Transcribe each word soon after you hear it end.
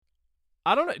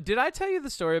I don't know. Did I tell you the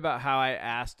story about how I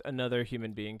asked another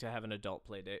human being to have an adult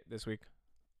play date this week?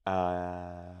 Did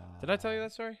I tell you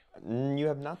that story? You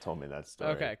have not told me that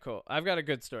story. Okay, cool. I've got a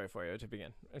good story for you to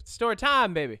begin. It's story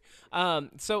time, baby.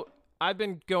 So I've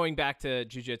been going back to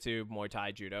jiu-jitsu, Muay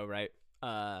Thai, judo, right?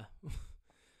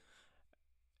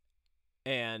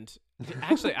 And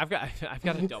actually, I've got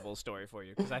a double story for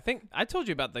you because I think I told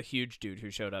you about the huge dude who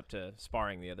showed up to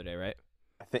sparring the other day, right?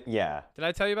 I think, yeah, Did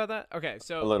I tell you about that? Okay, a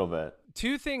so little bit.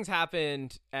 two things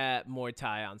happened at Muay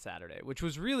Thai on Saturday, which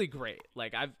was really great.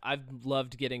 Like I've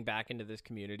loved getting back into this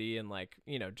community and like,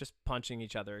 just punching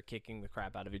each other, kicking the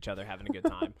crap out of each other, having a good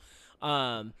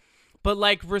time. But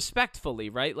like respectfully,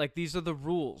 right? Like these are the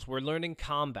rules. We're learning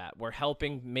combat. We're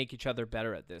helping make each other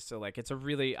better at this. So like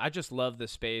I just love the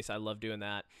space. I love doing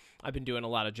that. I've been doing a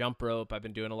lot of jump rope. I've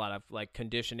been doing a lot of like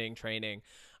conditioning training.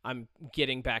 I'm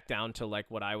getting back down to like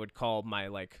what I would call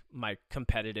my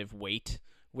competitive weight,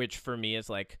 which for me is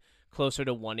like closer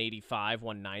to 185,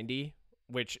 190,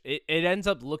 which it ends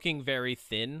up looking very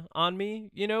thin on me,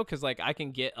 because like I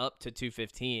can get up to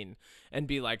 215 and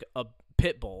be like a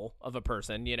pit bull of a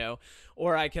person,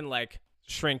 or I can like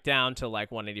shrink down to like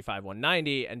 185,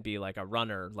 190 and be like a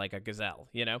runner, like a gazelle,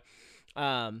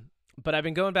 But I've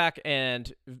been going back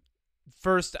and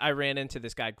first I ran into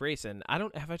this guy, Grayson.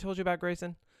 Have I told you about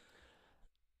Grayson?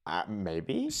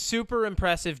 Maybe. Super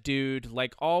impressive dude,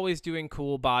 like always doing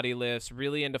cool body lifts,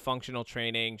 really into functional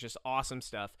training, just awesome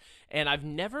stuff. And I've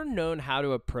never known how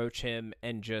to approach him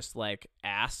and just like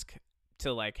ask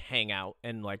to like hang out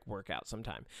and like work out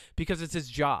sometime because it's his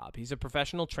job. He's a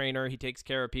professional trainer. He takes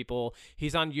care of people.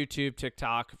 He's on YouTube,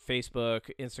 TikTok, Facebook,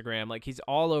 Instagram. Like he's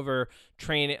all over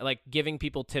training, like giving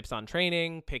people tips on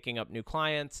training, picking up new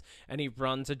clients, and he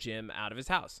runs a gym out of his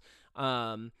house.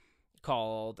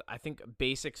 Called I think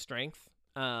Basic Strength.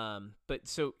 But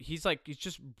so he's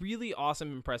just really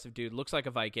awesome, impressive dude, looks like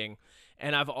a Viking,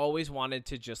 and I've always wanted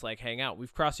to just like hang out.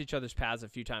 We've crossed each other's paths a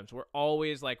few times. We're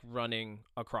always like running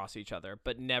across each other,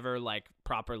 but never like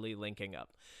properly linking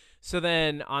up. So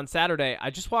then on Saturday, I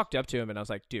just walked up to him and I was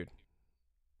like, dude,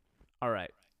 all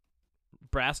right,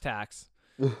 brass tacks.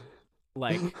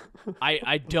 Like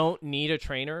I don't need a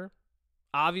trainer,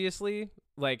 obviously.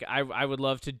 Like I would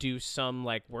love to do some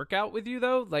like workout with you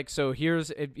though. Like, so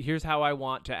here's how I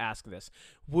want to ask this.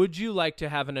 Would you like to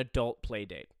have an adult play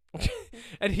date?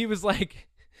 And he was like,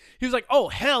 oh,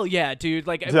 hell yeah, dude.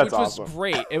 Like, That's which was awesome.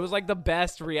 great. It was like the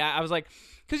best react. I was like,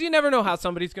 because you never know how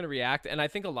somebody's going to react. And I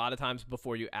think a lot of times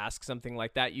before you ask something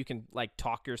like that, you can like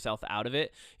talk yourself out of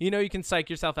it. You can psych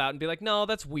yourself out and be like, no,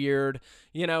 that's weird,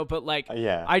 but like,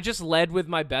 Yeah. I just led with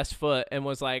my best foot and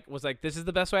was like, this is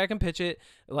the best way I can pitch it.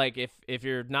 Like, if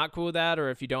you're not cool with that,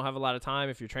 or if you don't have a lot of time,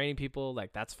 if you're training people,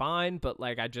 like that's fine. But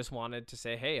like, I just wanted to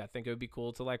say, hey, I think it would be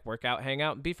cool to like work out, hang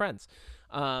out, and be friends.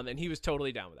 And he was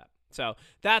totally down with that. So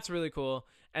that's really cool.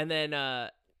 And then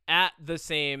at the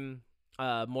same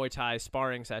Muay Thai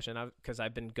sparring session, because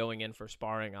I've been going in for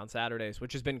sparring on Saturdays,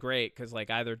 which has been great because like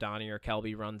either Donnie or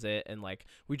Kelby runs it, and like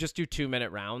we just do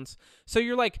 2-minute rounds. So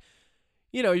you're like,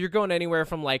 you're going anywhere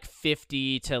from like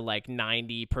 50 to like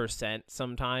 90%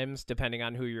 sometimes, depending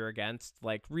on who you're against.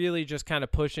 Like really just kind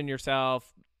of pushing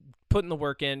yourself, putting the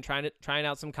work in, trying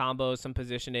out some combos, some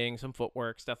positioning, some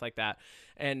footwork, stuff like that.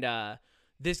 And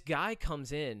this guy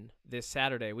comes in this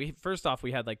Saturday. We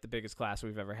had like the biggest class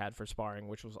we've ever had for sparring,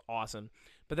 which was awesome.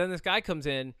 But then this guy comes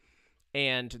in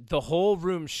and the whole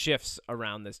room shifts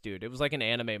around this dude. It was like an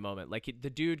anime moment. Like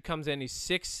the dude comes in, he's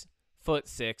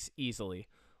 6'6" easily.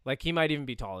 Like he might even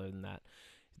be taller than that.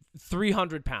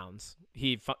 300 pounds,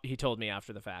 he told me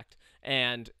after the fact,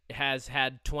 and has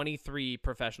had 23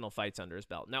 professional fights under his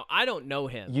belt. Now, I don't know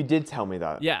him. You did tell me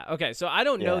that. Yeah, okay, so I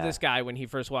don't know this guy when he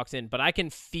first walks in, but I can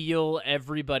feel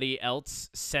everybody else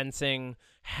sensing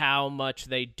how much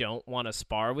they don't want to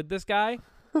spar with this guy.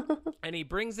 And he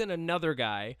brings in another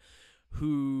guy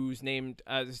who's named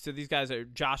so these guys are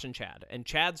Josh and Chad, and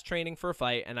Chad's training for a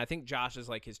fight, and I think Josh is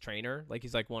like his trainer, like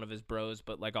he's like one of his bros,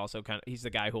 but like also kind of he's the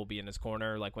guy who'll be in his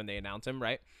corner like when they announce him,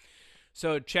 right?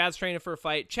 So Chad's training for a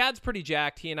fight. Chad's pretty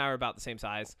jacked. He and I are about the same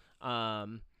size,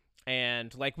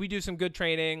 and like we do some good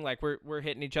training, like we're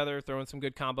hitting each other, throwing some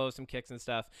good combos, some kicks and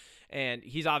stuff. And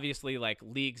he's obviously like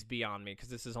leagues beyond me because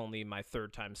this is only my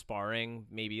 3rd time sparring,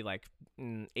 maybe like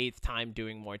 8th time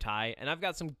doing Muay Thai, and I've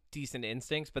got some decent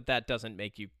instincts, but that doesn't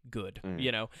make you good,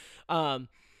 And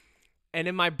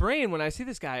in my brain, when I see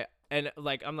this guy, and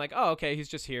like I'm like, oh, okay, he's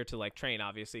just here to like train,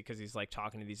 obviously, because he's like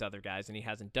talking to these other guys and he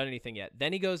hasn't done anything yet.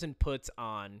 Then he goes and puts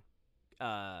on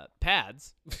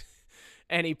pads.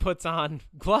 And he puts on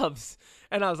gloves,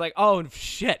 and I was like, oh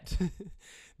shit.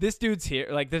 this dude's here,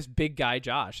 like this big guy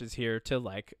Josh is here to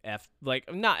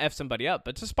not F somebody up,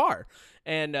 but to spar.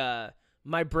 And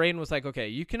my brain was like, okay,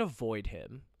 you can avoid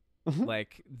him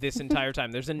like this entire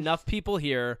time. There's enough people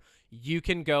here. You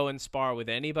can go and spar with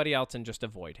anybody else and just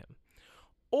avoid him.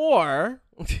 Or,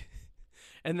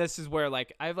 and this is where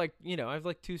like I have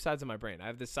two sides of my brain. I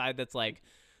have this side that's like,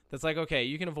 okay,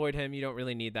 you can avoid him. You don't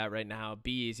really need that right now.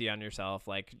 Be easy on yourself,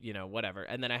 like, whatever.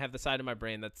 And then I have the side of my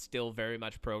brain that's still very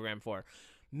much programmed for,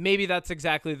 maybe that's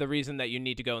exactly the reason that you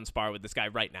need to go and spar with this guy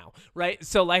right now, right?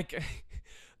 So, like,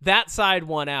 that side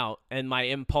won out, and my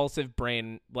impulsive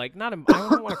brain, like, I don't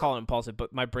want to call it impulsive,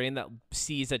 but my brain that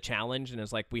sees a challenge and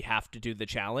is like, we have to do the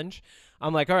challenge.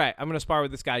 I'm like, all right, I'm going to spar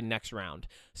with this guy next round.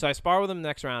 So I spar with him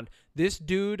next round. This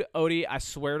dude, Odie, I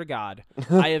swear to God,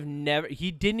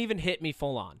 he didn't even hit me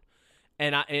full on.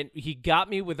 And he got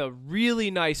me with a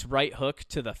really nice right hook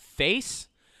to the face.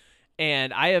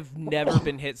 And I have never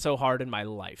been hit so hard in my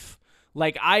life.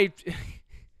 Like, I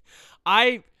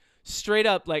straight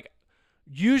up, like,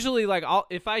 usually, like,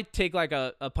 if I take, like,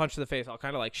 a punch to the face, I'll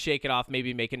kind of, like, shake it off,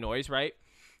 maybe make a noise, right?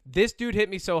 This dude hit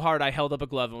me so hard, I held up a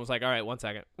glove and was like, all right, 1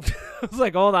 second. I was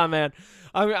like, hold on, man.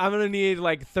 I'm going to need,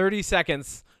 like, 30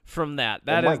 seconds from that.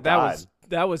 That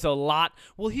was a lot.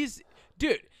 Well,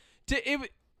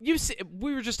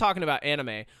 we were just talking about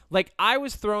anime. Like, I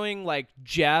was throwing, like,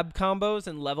 jab combos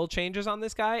and level changes on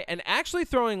this guy and actually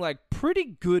throwing, like,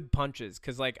 pretty good punches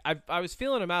because, like, I was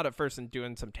feeling him out at first and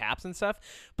doing some taps and stuff.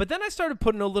 But then I started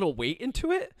putting a little weight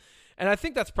into it, and I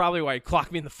think that's probably why he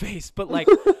clocked me in the face. But, like,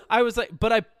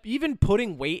 even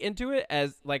putting weight into it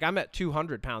as, like, I'm at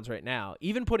 200 pounds right now.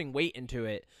 Even putting weight into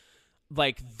it,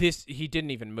 like this, he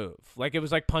didn't even move. Like, it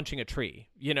was like punching a tree,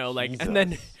 like,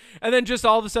 Jesus. and then just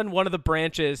all of a sudden one of the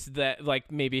branches that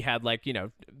like maybe had like,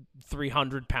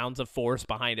 300 pounds of force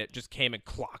behind it just came and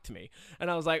clocked me. And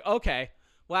I was like, okay,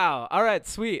 wow. All right,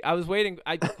 sweet. I was waiting.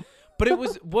 But it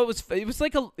was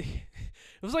like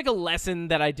a lesson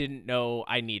that I didn't know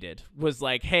I needed. Was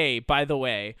like, hey, by the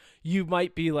way, you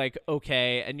might be like,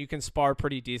 okay, and you can spar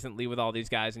pretty decently with all these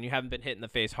guys and you haven't been hit in the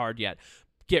face hard yet.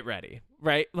 Get ready,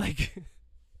 right? Like, it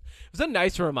was a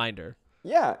nice reminder.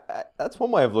 Yeah, that's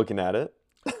one way of looking at it.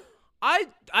 I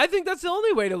think that's the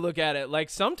only way to look at it. Like,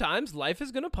 sometimes life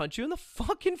is gonna punch you in the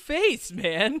fucking face,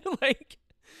 man. Like,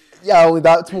 yeah,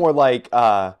 that's more like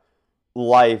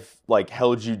life like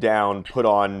held you down, put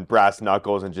on brass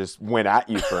knuckles, and just went at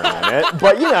you for a minute.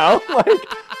 But like,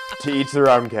 to each their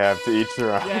own, Kev. To each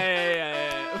their own. Yeah.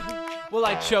 Well,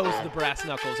 I chose the brass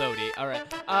knuckles, Odie. All right.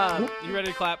 You ready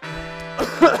to clap?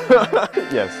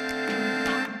 Yes.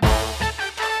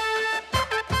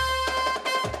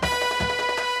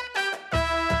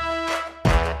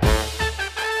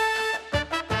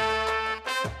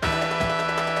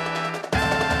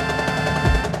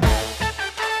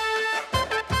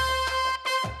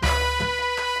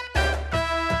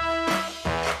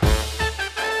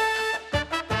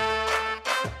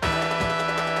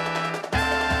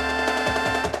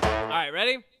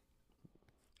 Ready?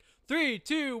 3,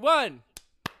 2, 1.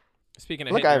 Speaking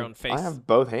of hitting your own face. I have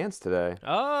both hands today.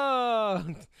 Oh.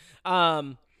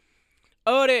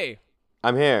 Odie.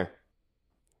 I'm here.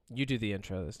 You do the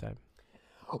intro this time.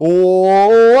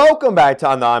 Welcome back to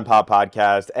On the On Pop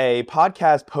Podcast, a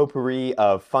podcast potpourri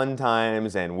of fun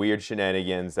times and weird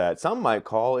shenanigans that some might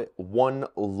call it one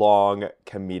long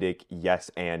comedic yes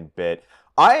and bit.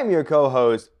 I am your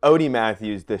co-host, Odie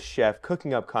Matthews, the chef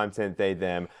cooking up content they,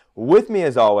 them. With me,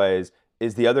 as always,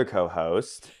 is the other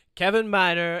co-host, Kevin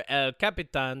Miner, el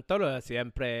capitán todo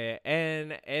siempre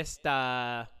en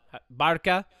esta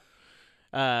barca.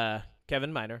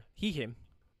 Kevin Miner, he, him.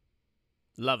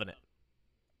 Loving it.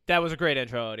 That was a great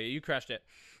intro, Odie. You crushed it.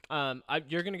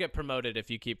 You're going to get promoted if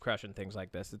you keep crushing things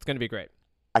like this. It's going to be great.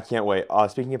 I can't wait.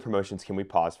 Speaking of promotions, can we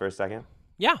pause for a second?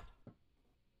 Yeah.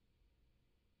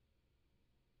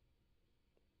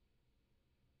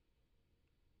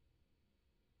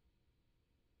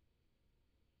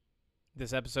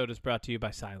 This episode is brought to you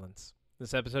by silence.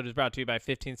 This episode is brought to you by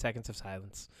 15 seconds of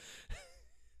silence.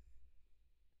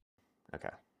 Okay.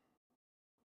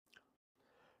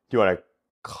 Do you want to,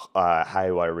 how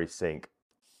do I resync?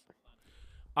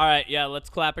 All right, yeah, let's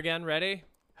clap again. Ready?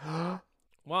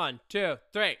 1, 2,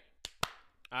 3. All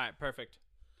right, perfect.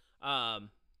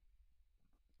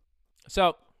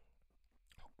 So,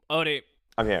 Odie.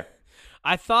 I'm here.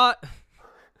 I thought...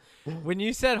 When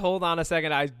you said, hold on a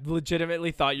second, I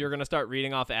legitimately thought you were going to start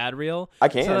reading off ad reel. I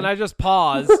can. So then I just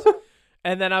paused,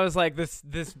 and then I was like, this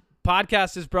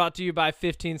podcast is brought to you by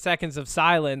 15 Seconds of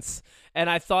Silence. And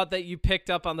I thought that you picked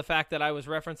up on the fact that I was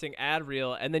referencing ad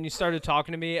reel, and then you started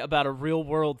talking to me about a real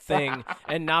world thing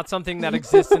and not something that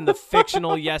exists in the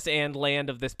fictional yes and land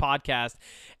of this podcast.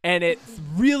 And it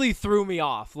really threw me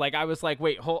off. Like, I was like,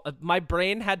 wait, my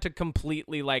brain had to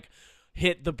completely like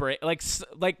hit the brake,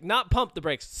 like not pump the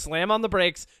brakes, slam on the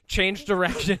brakes, change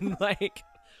direction. Like,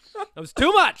 that was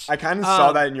too much. I kind of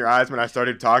saw that in your eyes when I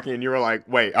started talking, and you were like,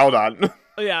 wait, hold on.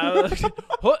 Yeah.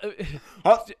 Well,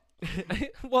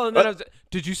 and then I was,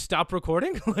 did you stop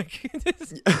recording? Like,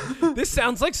 this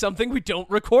sounds like something we don't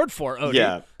record for, Odie.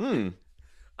 Yeah.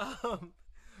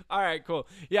 All right, cool.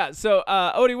 Yeah. So,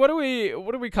 Odie, what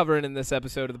are we covering in this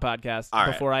episode of the podcast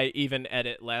before I even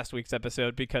edit last week's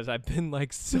episode, because I've been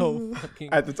like so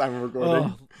fucking at the time of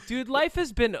recording. Dude, life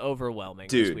has been overwhelming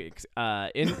this week.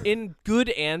 In good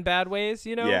and bad ways,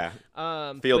 you know. Yeah.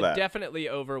 But that. definitely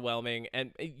overwhelming.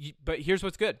 But here's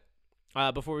what's good.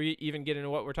 Before we even get into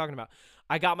what we're talking about,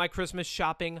 I got my Christmas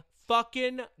shopping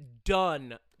fucking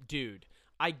done, dude.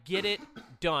 I get it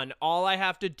done. All I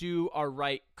have to do are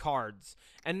write cards.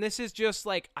 And this is just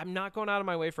like, I'm not going out of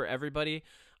my way for everybody.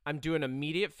 I'm doing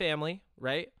immediate family,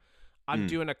 right? I'm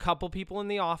doing a couple people in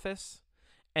the office.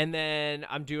 And then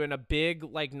I'm doing a big,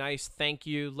 like, nice thank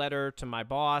you letter to my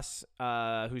boss,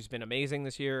 who's been amazing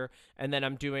this year. And then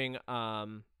I'm doing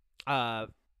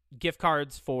gift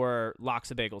cards for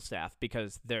Loxa Bagel staff,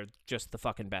 because they're just the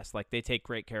fucking best. Like, they take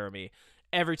great care of me.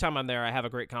 Every time I'm there, I have a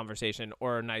great conversation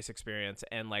or a nice experience,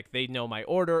 and like, they know my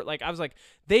order. Like, I was like,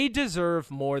 they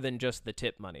deserve more than just the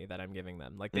tip money that I'm giving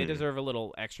them. Like, they deserve a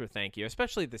little extra thank you,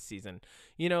 especially this season.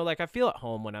 You know, like, I feel at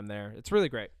home when I'm there. It's really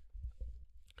great.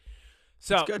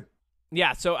 So that's good.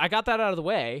 Yeah, so I got that out of the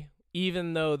way,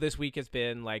 even though this week has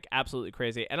been like absolutely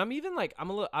crazy. And I'm even like, I'm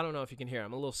a little, I don't know if you can hear,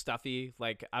 I'm a little stuffy.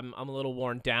 Like, I'm a little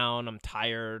worn down. I'm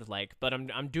tired. Like, but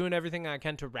I'm doing everything I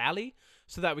can to rally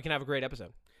so that we can have a great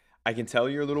episode. I can tell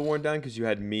you're a little worn down because you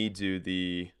had me do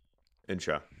the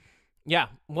intro. Yeah.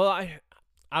 Well, I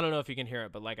don't know if you can hear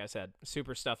it, but like I said,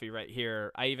 super stuffy right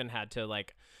here. I even had to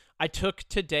like, I took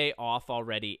today off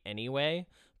already anyway,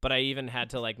 but I even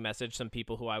had to like message some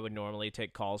people who I would normally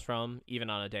take calls from, even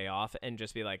on a day off, and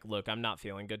just be like, look, I'm not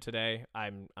feeling good today.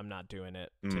 I'm not doing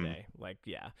it today. Like,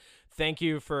 yeah. Thank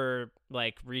you for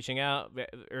like reaching out,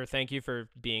 or thank you for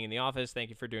being in the office. Thank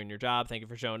you for doing your job. Thank you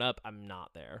for showing up. I'm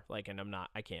not there. Like, and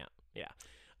I can't.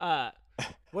 Yeah.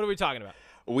 What are we talking about?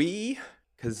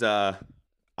 Because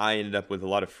I ended up with a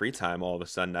lot of free time all of a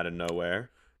sudden out of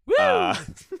nowhere. Woo!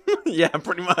 Yeah,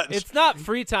 pretty much. It's not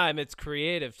free time, it's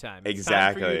creative time. It's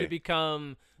exactly. time for you to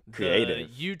become creative,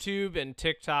 the YouTube and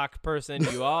TikTok person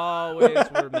you always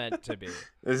were meant to be.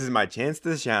 This is my chance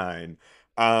to shine.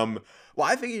 Well,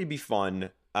 I figured it'd be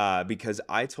fun because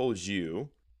I told you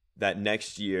that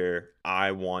next year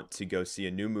I want to go see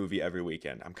a new movie every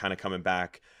weekend. I'm kind of coming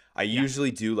back. I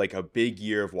usually do like a big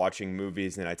year of watching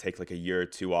movies, and then I take like a year or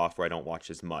two off where I don't watch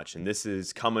as much. And this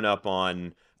is coming up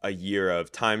on a year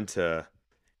of time to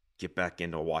get back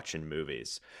into watching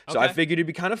movies. So I figured it'd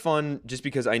be kind of fun just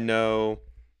because I know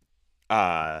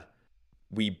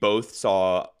we both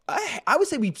saw, I would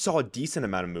say we saw a decent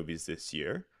amount of movies this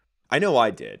year. I know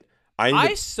I did.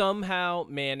 I somehow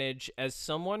manage, as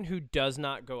someone who does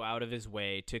not go out of his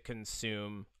way to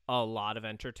consume a lot of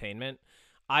entertainment,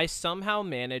 I somehow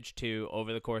manage to,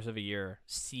 over the course of a year,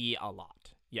 see a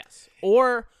lot. Yes.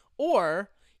 Or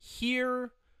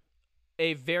hear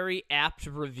a very apt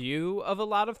review of a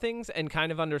lot of things and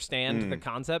kind of understand the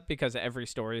concept, because every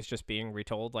story is just being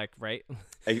retold, like, right?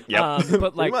 Yep.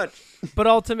 But like, but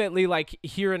ultimately, like,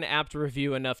 hear an apt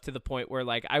review enough to the point where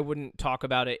like I wouldn't talk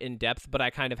about it in depth, but I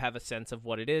kind of have a sense of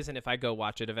what it is, and if I go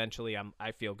watch it eventually,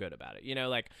 I feel good about it, you know,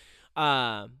 like,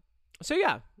 so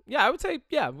yeah, I would say,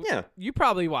 yeah. You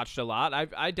probably watched a lot.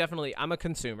 I'm a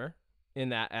consumer in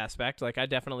that aspect. Like, I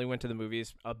definitely went to the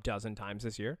movies a dozen times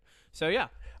this year. So yeah,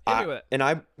 hit me with it. And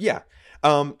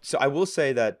so I will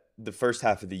say that the first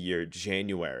half of the year,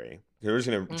 January, we're just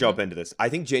going to jump into this. I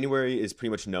think January is pretty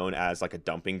much known as like a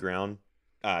dumping ground.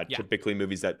 Typically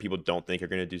movies that people don't think are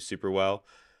going to do super well.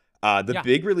 The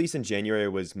big release in January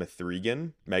was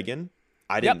Megan.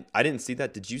 I didn't see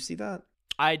that. Did you see that?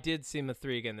 I did see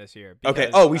Mithrigan this year.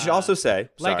 Because, okay. We should also say,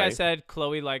 like I said,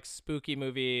 Chloe likes spooky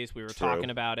movies. We were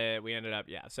talking about it. We ended up,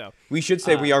 so. We should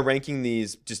say we are ranking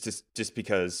these just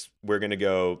because we're going to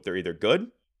go, they're either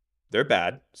good, they're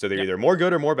bad. So they're either more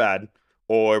good or more bad,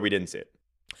 or we didn't see it.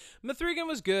 Mithrigan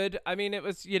was good. I mean, it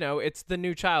was, it's the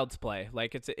new Child's Play.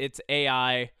 Like, it's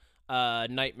AI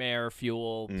nightmare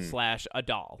fuel slash a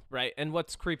doll, right? And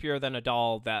what's creepier than a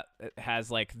doll that has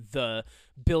like the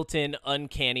built-in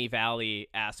uncanny valley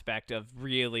aspect of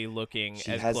really looking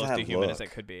as close to human as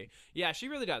it could be? Yeah, she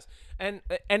really does. And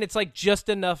it's like just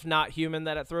enough not human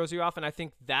that it throws you off, and I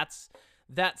think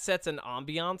that sets an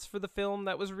ambiance for the film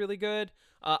that was really good.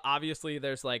 Obviously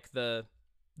there's like the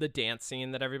dance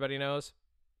scene that everybody knows.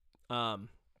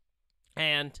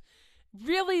 And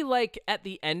really, like, at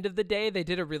the end of the day, they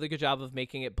did a really good job of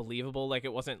making it believable. Like,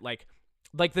 it wasn't like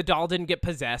the doll didn't get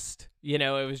possessed. You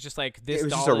know, it was just like this. It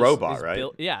was doll just a robot, is right?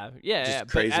 Built, yeah. Just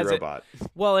crazy robot.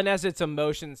 And as its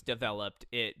emotions developed,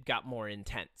 it got more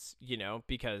intense. You know,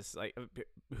 because like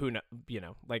who know, you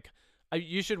know, like.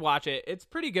 You should watch it. It's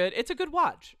pretty good. It's a good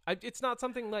watch. It's not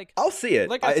something like... I'll see it.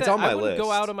 Like I said, it's on my I wouldn't list.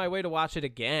 go out of my way to watch it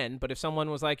again, but if someone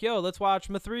was like, yo, let's watch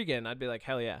Mithrigan, I'd be like,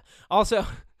 hell yeah. Also,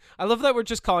 I love that we're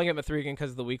just calling it Mithrigan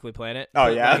because of the Weekly Planet. Oh,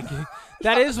 yeah? Like,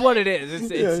 that is what it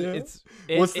is.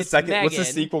 What's the second? Megan, what's the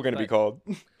sequel going to be called?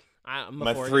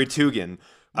 Mithrigan.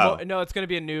 Oh. No, it's gonna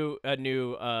be a new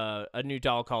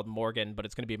doll called Morgan, but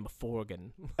it's gonna be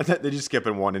Morgan. They're just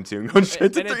skipping 1 and 2 and going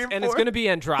straight to 3 and 4. And it's gonna be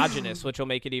androgynous, which will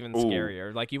make it even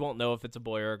scarier. Like you won't know if it's a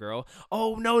boy or a girl.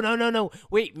 Oh no!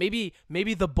 Wait, maybe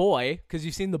the boy, because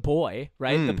you've seen the boy,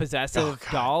 right? The possessive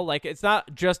doll. Like it's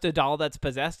not just a doll that's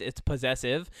possessed; it's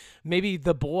possessive. Maybe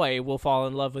the boy will fall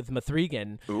in love with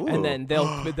Mithrigan, and then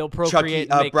they'll procreate. Chucky,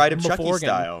 and make Bride of Chucky Chucky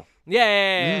style.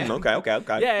 Yeah. Okay.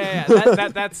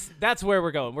 Yeah. That's where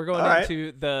we're going. We're going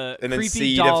into the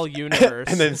creepy doll universe,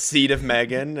 and then Seed of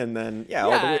Megan, and then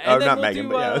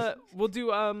we'll do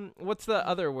what's the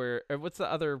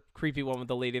other creepy one with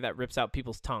the lady that rips out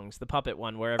people's tongues? The puppet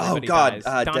one where everybody dies.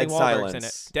 Donnie Dead Wahlberg's Silence. in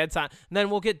it. Dead Silence. And then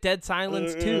we'll get Dead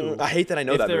Silence too. I hate that I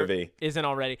know that movie. Isn't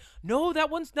already. No, that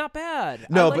one's not bad.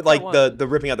 No, but like the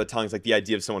ripping out the tongues, like the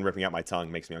idea of someone ripping out my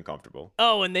tongue makes me uncomfortable.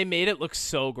 Oh, and they made it look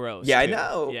so gross. Yeah, too. I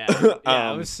know. Yeah.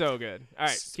 It was so good. All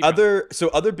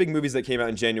right. Other big movies that came out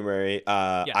in January.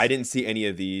 I didn't see any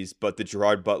of these, but the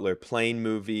Gerard Butler Plane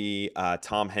movie,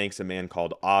 Tom Hanks, A Man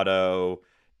Called Otto,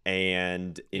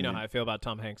 and you know how I feel about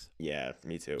Tom Hanks. Yeah,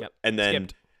 me too. Yep. And then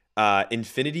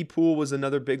Infinity Pool was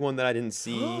another big one that I didn't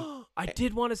see. I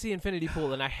did want to see Infinity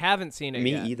Pool, and I haven't seen it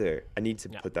yet. Me either. I need to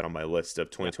put that on my list of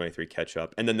 2023 catch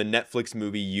up. And then the Netflix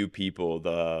movie You People,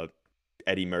 the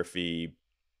Eddie Murphy.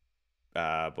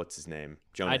 What's his name?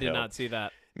 Jonah I did Hill. not see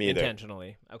that. Me either.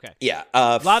 Intentionally. Okay. Yeah.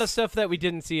 A lot of stuff that we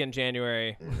didn't see in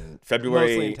January.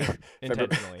 February. Mostly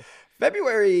intentionally.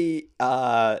 February.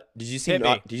 Did you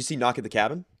see Knock at the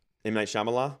Cabin? M. Night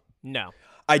Shyamalan? No.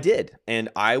 I did, and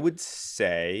I would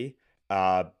say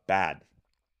bad.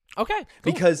 Okay.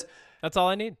 Cool. Because that's all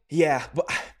I need. Yeah, but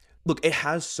look, it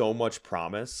has so much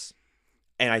promise,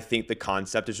 and I think the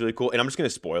concept is really cool. And I'm just gonna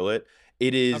spoil it.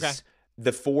 It is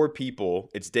the 4 people.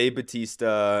 It's Dave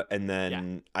Bautista, and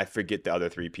then I forget the other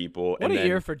 3 people. What a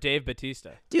year for Dave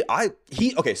Bautista, dude!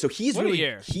 So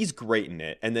he's great in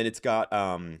it. And then it's got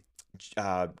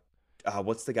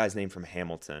what's the guy's name from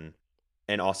Hamilton,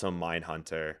 and also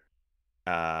Mindhunter.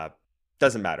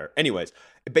 Doesn't matter. Anyways,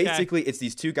 basically it's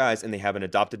these 2 guys, and they have an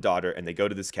adopted daughter, and they go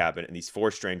to this cabin, and these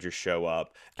 4 strangers show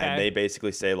up, and they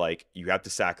basically say like, you have to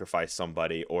sacrifice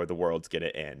somebody or the world's gonna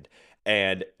end.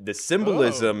 And the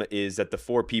symbolism is that the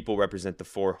 4 people represent the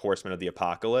 4 horsemen of the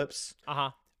apocalypse.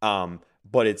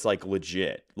 But it's like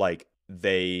legit. Like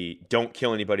they don't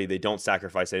kill anybody, they don't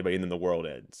sacrifice anybody, and then the world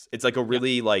ends. It's like a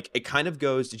really like, it kind of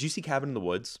goes. Did you see Cabin in the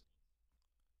Woods?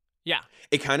 Yeah.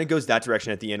 It kind of goes that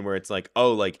direction at the end, where it's like,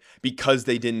 oh, like because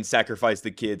they didn't sacrifice the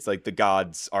kids, like the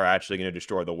gods are actually going to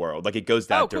destroy the world. Like it goes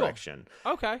that direction.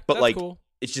 Okay. But that's like cool.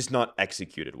 It's just not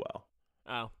executed well.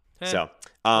 Oh. So,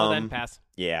 well, then pass.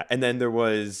 Yeah, and then there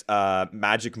was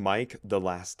Magic Mike: The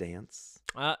Last Dance.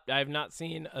 I've not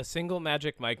seen a single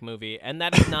Magic Mike movie, and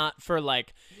that is not for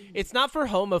like, it's not for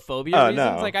homophobia reasons.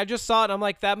 No. Like I just saw it, and I'm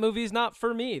like, that movie's not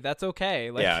for me. That's okay.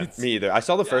 Like, yeah, me either. I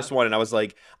saw the first one, and I was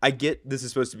like, I get this is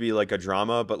supposed to be like a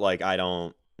drama, but like I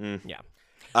don't. Yeah.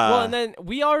 Well, and then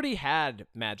we already had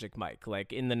Magic Mike,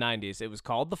 like in the 90s. It was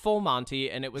called The Full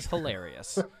Monty, and it was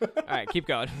hilarious. All right, keep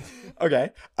going.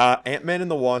 Okay. Ant-Man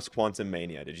and the Wasp: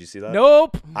 Quantumania. Did you see that?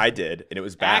 Nope. I did, and it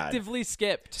was bad. Actively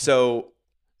skipped. So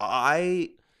I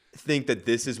think that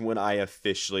this is when I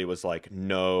officially was like,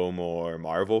 no more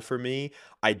Marvel for me.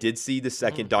 I did see the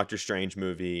second Doctor Strange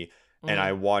movie, and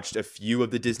I watched a few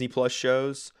of the Disney Plus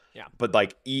shows. Yeah. But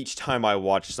like each time I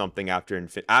watched something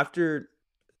after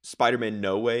Spider-Man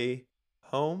No Way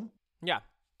Home. Yeah.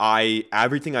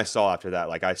 Everything I saw after that,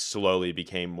 like I slowly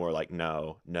became more like,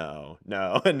 no.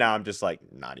 And now I'm just like,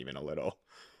 not even a little.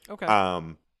 Okay.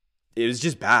 It was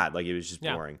just bad. Like it was just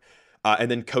boring. And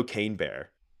then Cocaine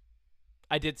Bear.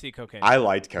 I did see Cocaine. I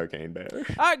liked Cocaine Bear.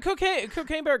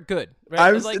 Cocaine Bear, good.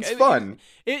 Right? It's fun.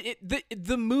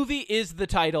 The movie is the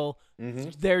title. Mm-hmm.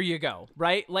 There you go.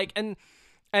 Right? Like,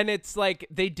 and it's like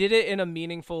they did it in a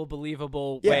meaningful,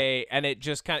 believable way, and it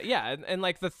just kind of and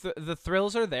like the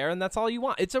thrills are there, and that's all you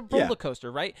want. It's a roller coaster,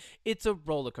 right? It's a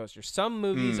roller coaster. Some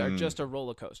movies are just a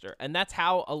roller coaster, and that's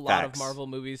how a lot of Marvel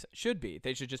movies should be.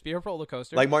 They should just be a roller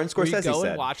coaster, like Martin Scorsese where you go said.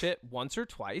 and watch it once or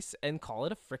twice and call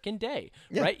it a freaking day,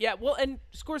 right? Yeah. Well, and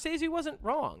Scorsese wasn't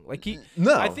wrong. Like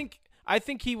I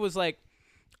think he was like.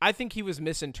 I think he was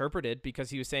misinterpreted because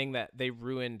he was saying that they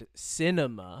ruined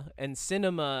cinema, and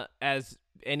cinema, as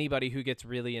anybody who gets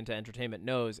really into entertainment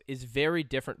knows, is very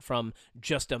different from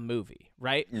just a movie,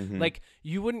 right? Mm-hmm. Like,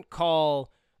 you wouldn't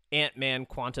call Ant-Man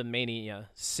Quantumania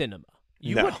cinema.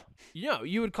 You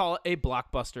would call it a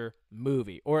blockbuster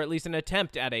movie, or at least an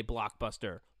attempt at a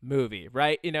blockbuster movie,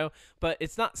 right? But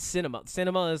it's not cinema.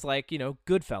 Cinema is like,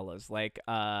 Goodfellas. Like,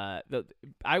 I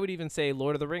would even say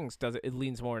Lord of the Rings it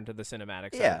leans more into the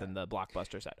cinematic side than the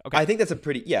blockbuster side. Okay. I think that's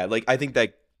I think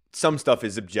that some stuff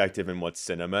is objective in what's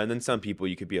cinema, and then some people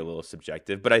you could be a little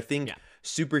subjective. But I think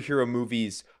superhero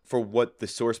movies, for what the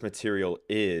source material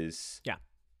is,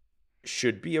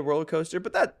 should be a roller coaster.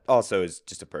 But that also is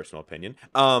just a personal opinion.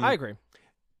 I agree.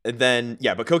 And then,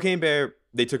 but Cocaine Bear,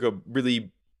 they took a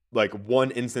really, like,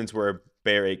 one instance where a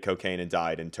bear ate cocaine and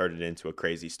died and turned it into a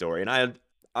crazy story. And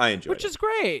I enjoyed it. Which is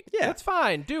great. Yeah. That's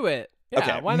fine. Do it. Yeah,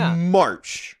 okay. Why not?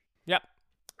 March. Yep.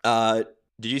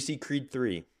 Did you see Creed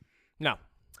 3? No.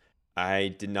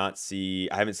 I haven't seen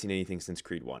anything since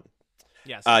Creed 1.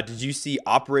 Yes. Did you see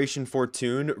Operation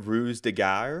Fortune, Ruse de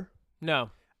Guerre? No.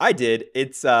 I did.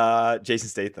 It's Jason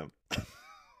Statham.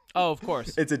 Oh, of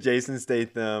course. It's a Jason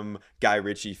Statham, Guy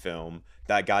Ritchie film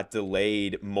that got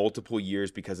delayed multiple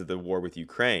years because of the war with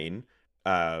Ukraine.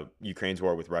 Ukraine's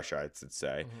war with Russia, I should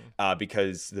say,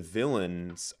 because the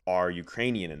villains are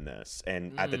Ukrainian in this.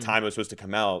 And at the time it was supposed to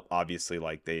come out, obviously,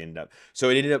 like, it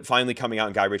ended up finally coming out,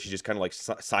 and Guy Ritchie just kind of like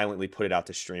silently put it out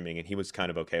to streaming, and he was kind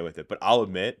of okay with it. But I'll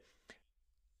admit,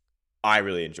 I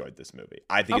really enjoyed this movie.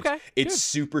 I think it's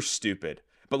super stupid,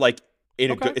 but like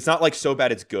it's not like so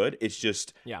bad it's good. It's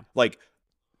just like,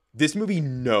 this movie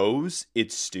knows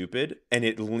it's stupid and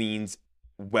it leans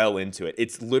well into it.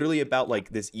 It's literally about like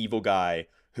this evil guy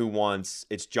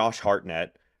it's Josh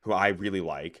Hartnett, who I really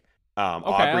like.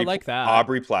 I like that.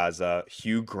 Aubrey Plaza,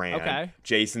 Hugh Grant,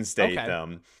 Jason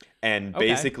Statham, and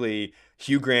basically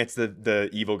Hugh Grant's the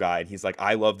evil guy, and he's like,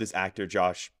 I love this actor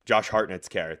Josh Hartnett's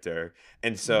character,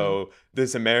 and so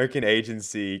this American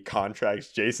agency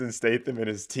contracts Jason Statham and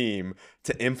his team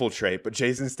to infiltrate, but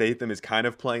Jason Statham is kind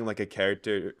of playing like a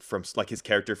character from his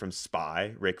character from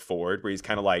Spy, Rick Ford, where he's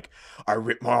kind of like, I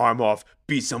ripped my arm off,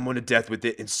 beat someone to death with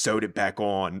it, and sewed it back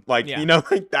on, like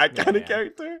like that kind of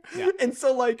character. And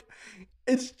so like,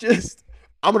 it's just,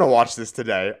 I'm gonna watch this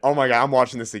today. Oh my god, I'm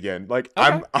watching this again. Like,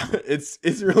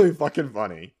 it's really fucking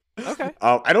funny. Okay.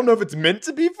 I don't know if it's meant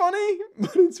to be funny,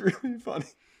 but it's really funny.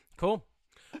 Cool.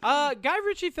 Guy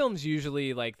Ritchie films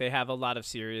usually, like, they have a lot of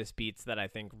serious beats that I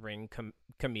think ring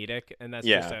comedic, and that's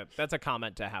that's a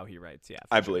comment to how he writes. Yeah,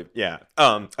 I believe. Yeah.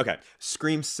 Okay.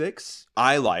 Scream 6,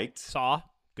 I liked. Saw,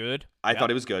 good. I thought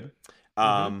it was good.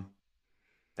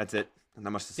 That's it.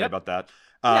 Not much to say about that.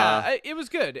 It was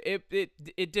good.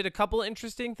 It did a couple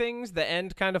interesting things. The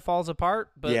end kind of falls apart,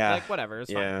 but like, whatever.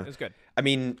 It's fine. It was good. I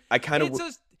mean, I kind of.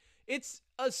 It's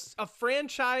a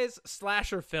franchise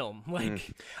slasher film.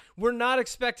 Like, we're not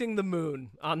expecting the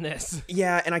moon on this.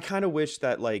 Yeah, and I kind of wish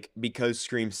that, like, because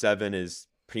Scream 7 is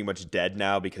pretty much dead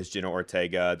now because Jenna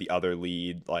Ortega, the other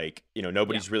lead, like,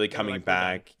 nobody's really coming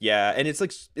back. Yeah, and it's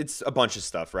like, it's a bunch of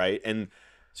stuff, right? And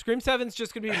Scream 7's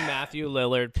just gonna be Matthew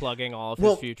Lillard plugging all of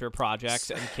his future projects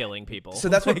and killing people. So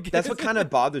that's what kind of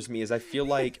bothers me, is I feel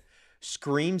like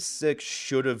Scream 6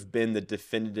 should have been the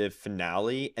definitive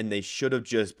finale, and they should have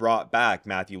just brought back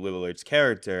Matthew Lillard's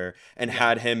character and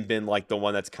had him been like the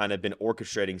one that's kind of been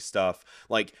orchestrating stuff.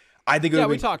 Like, I think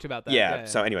we talked about that. Yeah.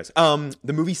 So anyways,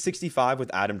 the movie 65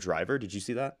 with Adam Driver, did you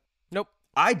see that? Nope.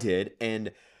 I did,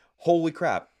 and holy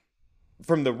crap.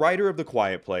 From the writer of The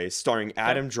Quiet Place, starring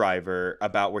Adam Driver,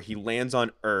 about where he lands on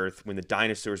Earth when the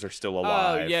dinosaurs are still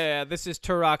alive. Oh, yeah. This is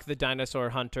Turok the Dinosaur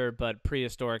Hunter, but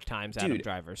prehistoric times, Adam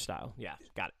Driver style. Yeah,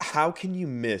 got it. How can you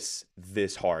miss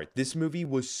this hard? This movie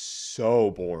was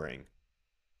so boring.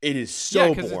 It is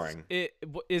so boring.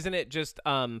 Isn't it just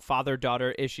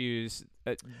father-daughter issues,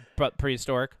 but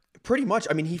prehistoric? Pretty much.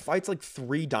 I mean, he fights like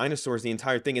 3 dinosaurs the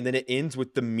entire thing, and then it ends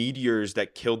with the meteors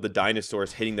that killed the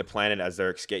dinosaurs hitting the planet as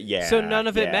they're escaping. Yeah. So none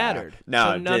of it mattered.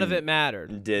 No, so none of it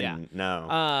mattered. Didn't. Yeah. No.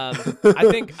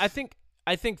 I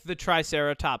I think the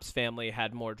Triceratops family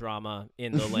had more drama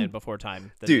in The Land Before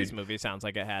Time than Dude, this movie sounds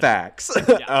like it had. Facts.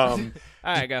 Yeah. All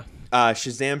right, go.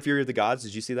 Shazam! Fury of the Gods.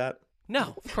 Did you see that?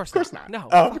 No, of course not. No,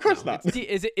 of course not.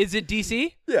 Is it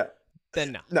DC? Yeah.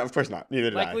 Then no. No, of course not.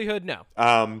 Neither did Likelihood,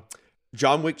 no.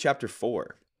 John Wick Chapter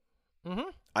 4. Mm-hmm.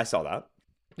 I saw that.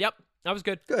 Yep, that was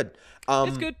good. Good.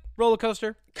 It's good. Roller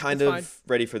coaster. Kind it's of fine.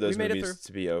 ready for those We made it movies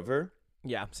to be over.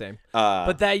 Yeah, same. But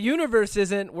But that universe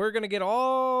isn't. We're gonna get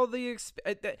all the.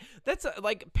 That's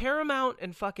like Paramount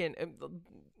and fucking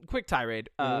quick tirade.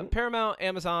 Paramount,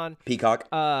 Amazon, Peacock,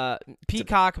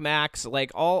 Peacock, Max,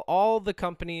 like all the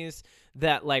companies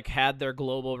that like had their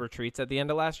global retreats at the end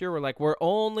of last year were like, we're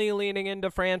only leaning into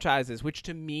franchises, which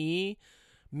to me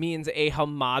means a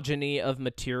homogeny of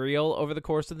material over the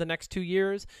course of the next 2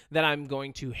 years that I'm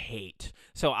going to hate.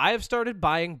 So I have started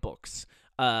buying books.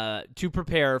 To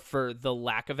prepare for the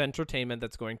lack of entertainment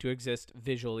that's going to exist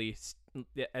visually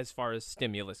as far as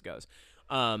stimulus goes.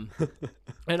 And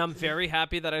I'm very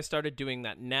happy that I started doing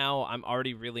that now. I'm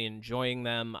already really enjoying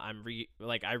them. I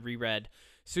reread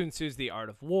Sun Tzu's The Art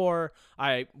of War.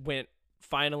 I went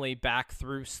finally back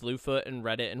through Slewfoot and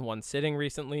read it in one sitting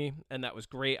recently, and that was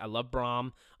great. I love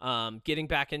Brahm. Getting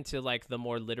back into like the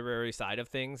more literary side of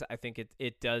things, I think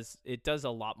it does a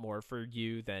lot more for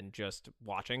you than just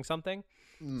watching something.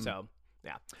 So,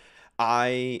 yeah.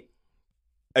 I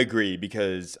agree,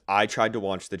 because I tried to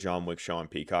watch the John Wick show on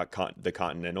Peacock, the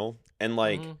Continental, and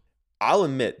like I'll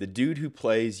admit the dude who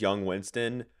plays young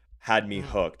Winston had me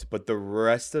hooked, but the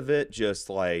rest of it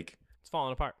just like it's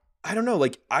falling apart. I don't know,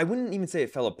 like I wouldn't even say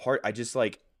it fell apart. I just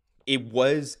like it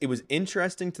was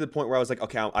interesting to the point where I was like,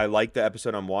 okay, I like the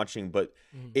episode I'm watching, but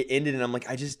it ended and I'm like,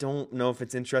 I just don't know if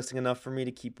it's interesting enough for me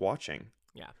to keep watching.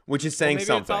 Yeah. Which is saying maybe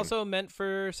something. It's also meant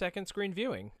for second screen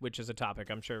viewing, which is a topic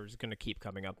I'm sure is going to keep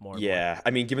coming up more and more.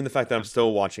 I mean, given the fact that I'm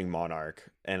still watching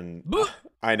Monarch, and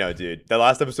I know, dude, the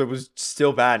last episode was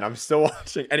still bad, and I'm still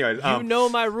watching. Anyways, you know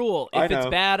my rule. If it's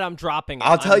bad, I'm dropping it.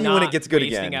 I'll tell you I'm when not it gets good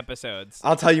wasting again. Episodes.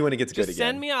 I'll tell you when it gets good again. Just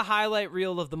send me a highlight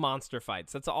reel of the monster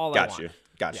fights. That's all I want.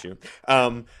 Got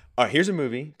you. Here's a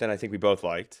movie that I think we both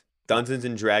liked: Dungeons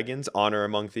and Dragons: Honor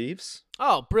Among Thieves.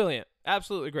 Oh, brilliant!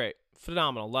 Absolutely great.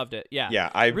 Phenomenal. Loved it. Yeah. Yeah,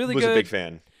 I really was good. a big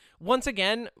fan. Once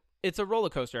again, it's a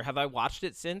roller coaster. Have I watched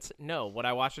it since? No. Would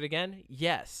I watch it again?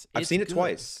 Yes. I've seen it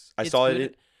twice. I saw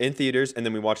it in theaters, and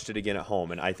then we watched it again at home,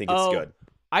 and I think it's good.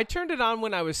 I turned it on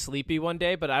when I was sleepy one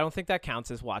day, but I don't think that counts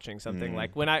as watching something.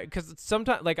 Like because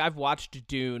sometimes, like I've watched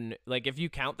Dune. Like if you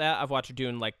count that, I've watched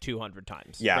Dune like 200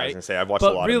 times. Yeah, right? I was gonna say I've watched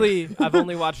a lot. But really, I've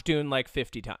only watched Dune like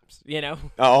 50 times. You know?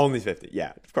 Oh, only 50.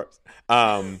 Yeah, of course.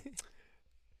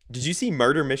 Did you see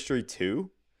Murder Mystery 2?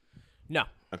 No.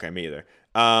 Okay, me either.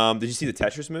 Did you see the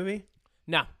Tetris movie?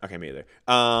 No. Okay, me either.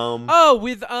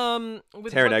 With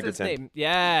Taron Egerton. Name?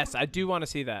 Yes, I do want to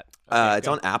see that. Okay, it's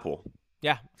on Apple.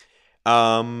 Yeah.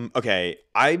 Okay,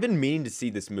 I've been meaning to see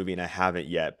this movie and I haven't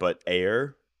yet, but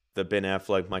Air, the Ben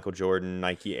Affleck, Michael Jordan,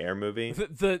 Nike Air movie.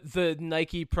 The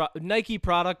Nike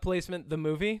product placement, the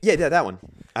movie? Yeah, that one.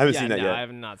 I haven't seen that yet. I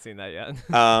have not seen that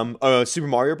yet. Super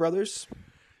Mario Brothers.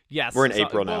 Yes. We're in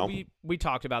April now. We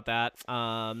talked about that.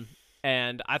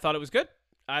 And I thought it was good.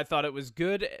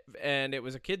 And it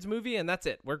was a kids movie, and that's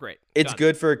it. We're great. It's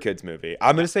good for a kids movie.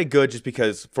 I'm gonna say good just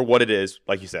because for what it is,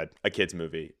 like you said, a kids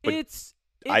movie. But it's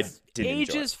I didn't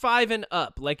ages enjoy it. 5 and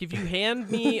up. Like if you hand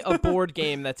me a board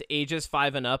game that's ages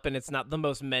 5 and up, and it's not the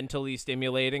most mentally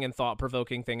stimulating and thought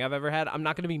provoking thing I've ever had, I'm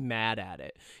not gonna be mad at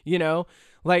it. You know,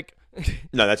 like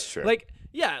no, that's true. Like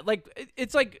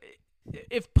it's like.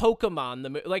 If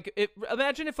Pokemon,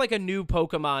 imagine if like a new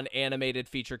Pokemon animated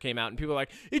feature came out and people are like,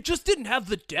 it just didn't have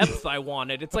the depth I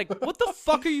wanted. It's like, what the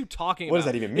fuck are you talking about? What does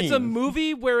that even mean? It's a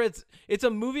movie where it's a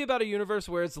movie about a universe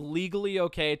where it's legally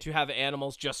okay to have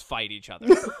animals just fight each other.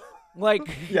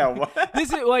 Like, yeah, what?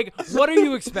 This is like, what are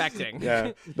you expecting?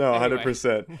 Yeah, no,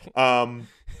 100%. Oh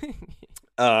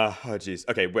jeez.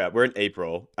 Okay, we're in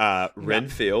April.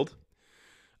 Renfield.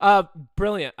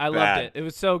 Brilliant. I loved it. It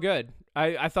was so good.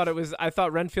 I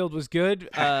thought Renfield was good.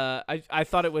 I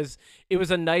thought it was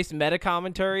a nice meta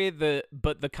commentary.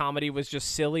 But the comedy was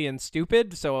just silly and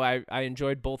stupid. So I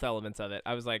enjoyed both elements of it.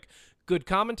 I was like, good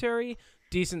commentary,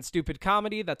 decent stupid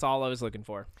comedy. That's all I was looking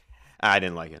for. I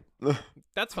didn't like it.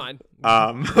 That's fine.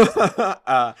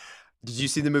 Did you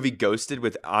see the movie Ghosted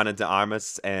with Ana de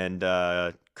Armas and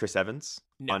Chris Evans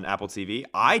on Apple TV?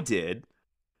 I did.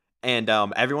 And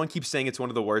everyone keeps saying it's one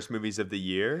of the worst movies of the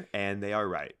year, and they are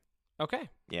right. Okay.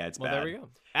 Yeah, it's bad. Well, there we go.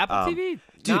 Apple TV.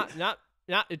 Dude, not.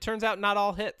 It turns out not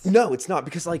all hits. No, it's not,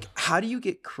 because like, how do you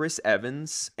get Chris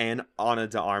Evans and Ana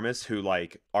de Armas, who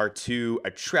like are two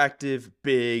attractive,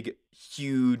 big,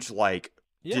 huge, like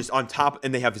Yeah. just on top,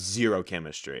 and they have zero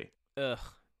chemistry. Ugh.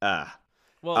 Uh,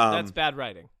 Well, that's bad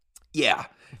writing. Yeah.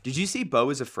 Did you see Beau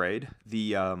is Afraid?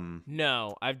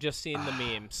 No, I've just seen the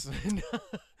memes.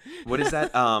 What is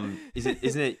that?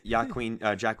 Isn't it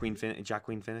Jacqueline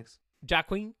Phoenix?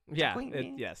 Jacqueline? Yeah.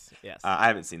 Jacqueline? Yes. I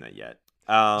haven't seen that yet.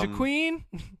 Jacqueline?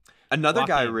 Another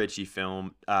Guy Joaquin. Ritchie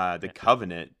film, The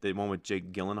Covenant, the one with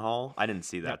Jake Gyllenhaal. I didn't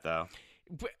see that though.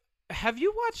 Have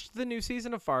you watched the new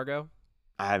season of Fargo?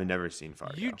 I have never seen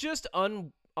Fargo. You just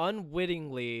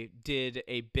unwittingly did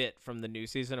a bit from the new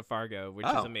season of Fargo, which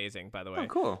is amazing, by the way. Oh,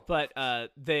 cool. But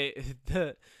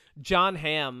the John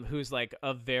Hamm, who's like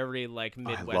a very like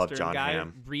Midwestern guy,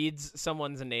 Hamm. reads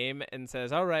someone's name and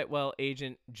says, "All right, well,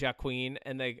 Agent Jacqueline,"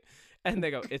 and they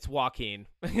go, "It's Joaquin."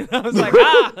 I was like,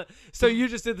 "Ah!" So you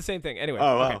just did the same thing. Anyway.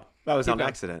 Oh wow, okay. that was Keep on going.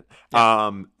 accident.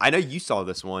 Yeah. I know you saw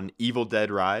this one, Evil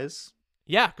Dead Rise.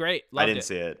 Yeah, great. Loved I didn't it.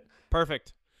 see it.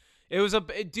 Perfect. It was a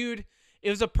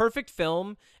perfect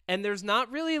film, and there's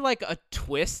not really like a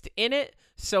twist in it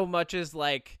so much as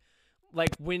like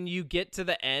when you get to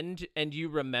the end and you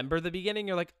remember the beginning,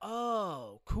 you're like,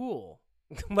 "Oh, cool."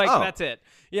 That's it.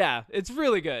 Yeah, it's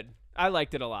really good. I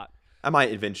liked it a lot. I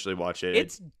might eventually watch it.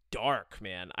 It's dark,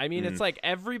 man. I mean, it's like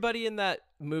everybody in that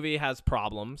movie has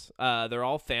problems. They're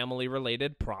all family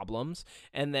related problems.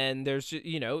 And then there's,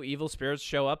 evil spirits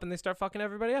show up and they start fucking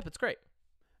everybody up. It's great.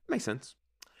 Makes sense.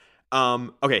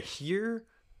 Okay, here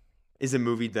is a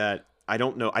movie that I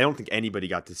don't know. I don't think anybody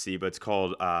got to see, but it's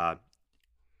called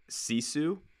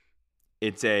Sisu.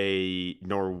 It's I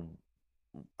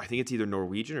think it's either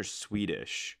Norwegian or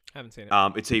Swedish. I haven't seen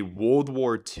it. It's a World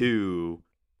War II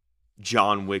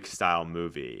John Wick style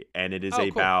movie, and it is cool.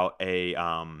 about a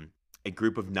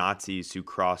group of Nazis who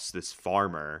crossed this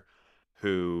farmer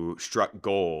who struck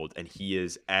gold, and he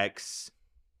is I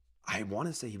want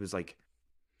to say he was like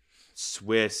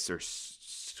Swiss or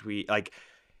Sweet, like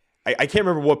I can't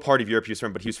remember what part of Europe he was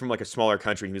from, but he was from like a smaller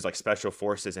country. He was like special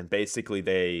forces, and basically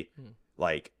they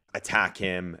like attack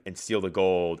him and steal the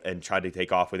gold and try to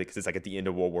take off with it because it's like at the end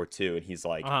of World War II, and he's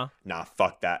like, nah,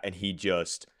 fuck that, and he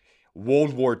just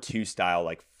World War II style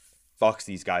like fucks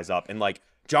these guys up. And like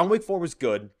John Wick 4 was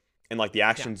good, and like the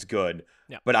action's good,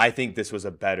 but I think this was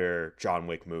a better John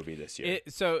Wick movie this year.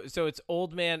 So it's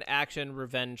old man action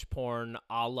revenge porn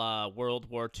a la World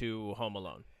War II Home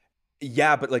Alone.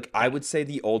 Yeah, but like I would say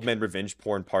the old man revenge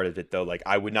porn part of it though, like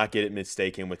I would not get it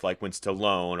mistaken with like when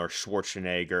Stallone or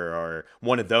Schwarzenegger or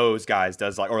one of those guys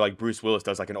does like, or like Bruce Willis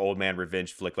does like an old man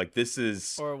revenge flick. Like this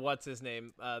is, or what's his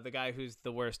name, the guy who's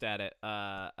the worst at it,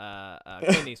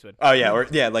 Clint Eastwood. Oh yeah, or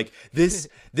yeah, like this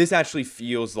actually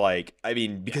feels like, I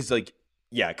mean, because like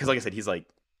because like I said, he's like,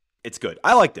 it's good.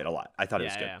 I liked it a lot. I thought it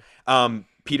was good. Yeah.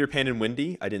 Peter Pan and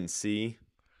Wendy, I didn't see.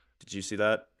 Did you see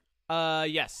that?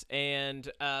 Yes, and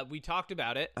we talked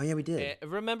about it. Oh yeah, we did.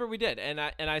 Remember, we did, and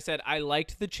I said I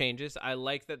liked the changes. I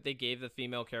liked that they gave the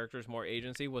female characters more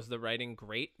agency. Was the writing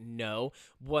great? No.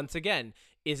 Once again,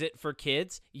 is it for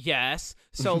kids? Yes.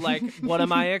 So like, what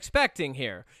am I expecting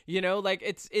here? Like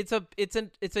it's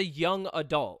a young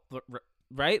adult.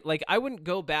 Right? Like, I wouldn't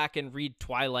go back and read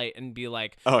Twilight and be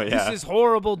like, oh, yeah, this is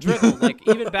horrible drivel. Like,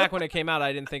 even back when it came out,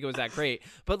 I didn't think it was that great.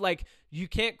 But, like, you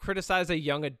can't criticize a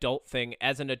young adult thing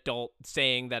as an adult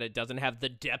saying that it doesn't have the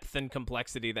depth and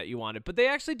complexity that you wanted. But they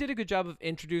actually did a good job of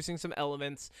introducing some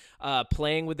elements,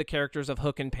 playing with the characters of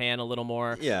Hook and Pan a little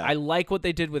more. Yeah. I like what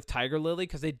they did with Tiger Lily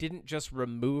because they didn't just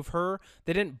remove her.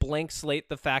 They didn't blank slate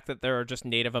the fact that there are just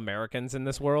Native Americans in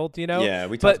this world, Yeah,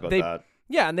 we talked about that.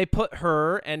 Yeah, and they put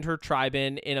her and her tribe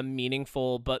in a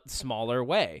meaningful but smaller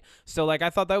way. So, like, I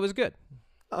thought that was good.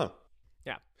 Oh.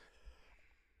 Yeah.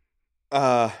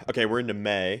 Okay, we're into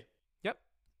May. Yep.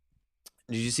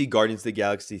 Did you see Guardians of the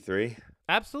Galaxy 3?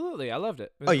 Absolutely. I loved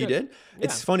it. You did? Yeah.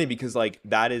 It's funny because, like,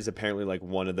 that is apparently, like,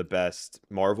 one of the best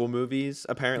Marvel movies,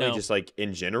 apparently, No. just, like,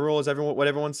 in general, is what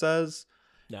everyone says.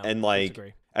 No, and, like,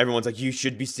 disagree. Everyone's like, you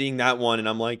should be seeing that one. And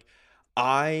I'm like,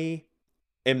 I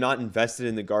am not invested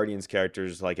in the Guardians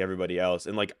characters like everybody else,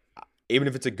 and like even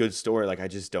if it's a good story, like I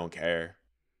just don't care.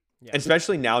 Yeah.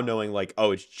 Especially now knowing like,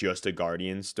 oh, it's just a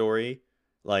Guardian story.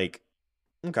 Like,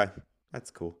 okay,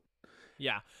 that's cool.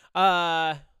 Yeah.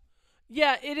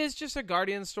 Yeah, it is just a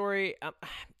Guardian story.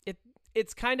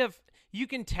 It's kind of, you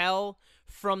can tell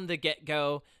from the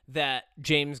get-go that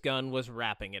James Gunn was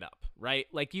wrapping it up, right?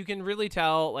 Like, you can really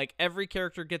tell, like, every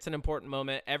character gets an important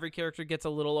moment. Every character gets a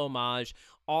little homage.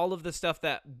 All of the stuff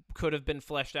that could have been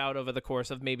fleshed out over the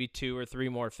course of maybe 2 or 3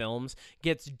 more films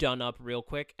gets done up real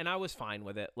quick, and I was fine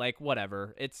with it. Like,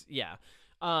 whatever. It's, yeah.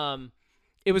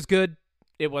 It was good.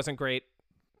 It wasn't great.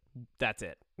 That's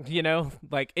it. You know,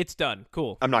 like it's done.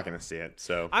 Cool. I'm not gonna see it,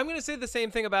 so I'm gonna say the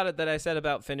same thing about it that I said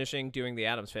about finishing doing the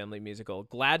Addams Family musical.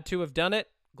 Glad to have done it.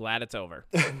 Glad it's over.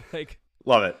 Like,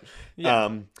 love it. yeah,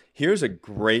 Here's a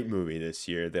great movie this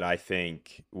year that I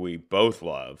think we both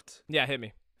loved. yeah, hit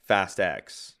me. Fast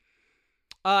X.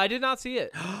 I did not see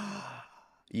it.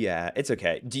 Yeah, it's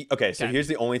okay. Okay, so Okay. here's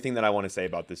the only thing that I want to say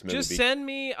about this movie. Just send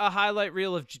me a highlight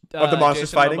reel of the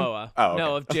monsters Jason fighting? Momoa. Oh, okay.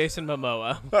 No, of Jason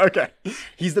Momoa. Okay,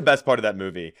 he's the best part of that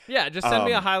movie. Yeah, just send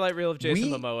me a highlight reel of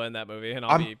Jason we- Momoa in that movie, and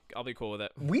I'll be cool with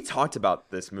it. We talked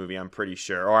about this movie, I'm pretty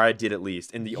sure, or I did at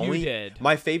least. And did.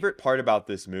 My favorite part about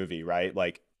this movie, right?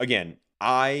 Like, again,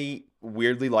 I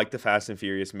weirdly like the Fast and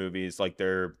Furious movies. Like,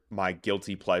 they're my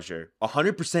guilty pleasure.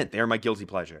 100%, they're my guilty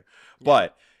pleasure. Yeah.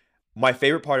 But my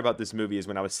favorite part about this movie is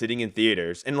when I was sitting in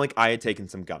theaters and like I had taken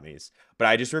some gummies, but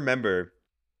I just remember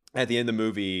at the end of the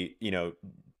movie, you know,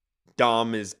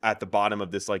 Dom is at the bottom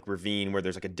of this like ravine where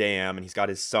there's like a dam and he's got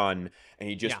his son and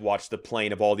he just watched the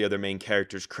plane of all the other main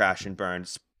characters crash and burn.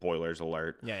 Spoilers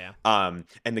alert. Yeah. And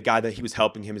the guy that he was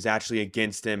helping him is actually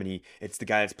against him, and it's the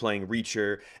guy that's playing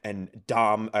Reacher, and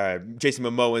Jason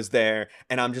Momoa is there,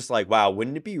 and I'm just like, wow,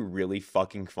 wouldn't it be really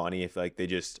fucking funny if like they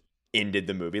just ended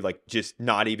the movie, like just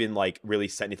not even like really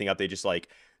set anything up. They're just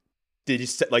they're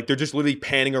just literally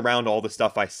panning around all the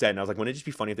stuff I said, and I was like, wouldn't it just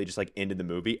be funny if they just like ended the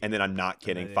movie? And then I'm not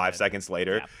kidding, 5 seconds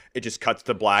later, it just cuts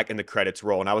to black and the credits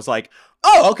roll, and I was like,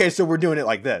 oh, okay, so we're doing it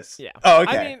like this. Yeah. Oh,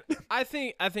 okay. I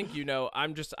mean, I think you know,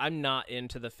 I'm not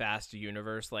into the Fast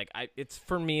universe. Like, it's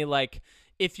for me like,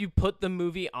 if you put the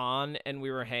movie on and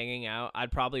we were hanging out,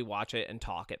 I'd probably watch it and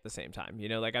talk at the same time. You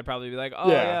know, like I'd probably be like,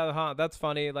 "Oh yeah, that's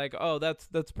funny." Like, "Oh, that's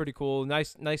pretty cool.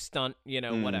 Nice stunt." You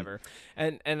know, whatever.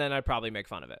 And then I'd probably make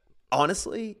fun of it.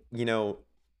 Honestly, you know,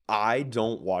 I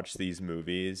don't watch these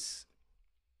movies.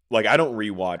 Like, I don't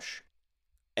rewatch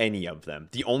any of them.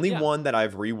 The only one that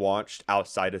I've rewatched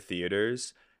outside of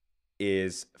theaters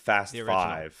is Fast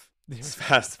Five. It's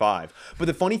Fast Five. But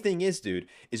the funny thing is, dude,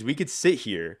 is we could sit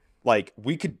here. Like,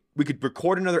 we could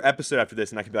record another episode after this,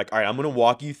 and I could be like, all right, I'm going to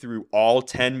walk you through all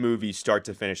 10 movies start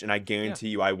to finish, and I guarantee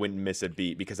you I wouldn't miss a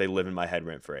beat because they live in my head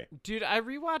rent-free. Dude, I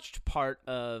rewatched part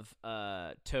of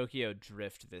Tokyo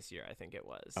Drift this year, I think it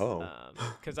was. Oh.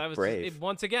 Because I was,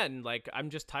 once again, like, I'm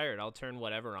just tired. I'll turn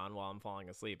whatever on while I'm falling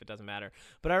asleep. It doesn't matter.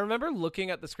 But I remember looking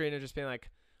at the screen and just being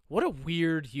like, what a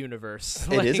weird universe.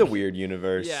 It is a weird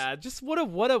universe. Yeah, just what a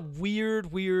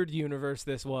weird universe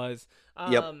this was.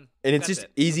 Yep. And it's just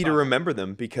easy to remember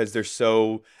them because they're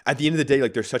so, at the end of the day,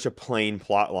 like, they're such a plain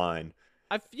plot line.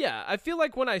 I feel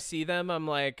like when I see them, I'm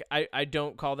like, I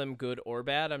don't call them good or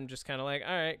bad. I'm just kind of like,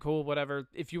 all right, cool, whatever.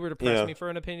 If you were to press me for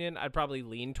an opinion, I'd probably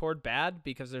lean toward bad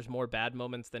because there's more bad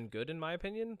moments than good in my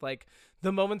opinion. Like,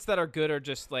 the moments that are good are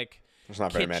just like, there's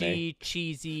not kitschy, very many.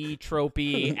 Cheesy,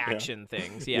 tropey action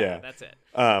things. Yeah, that's it.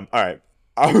 All right.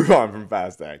 I'll move on from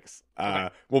Fast X.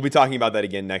 We'll be talking about that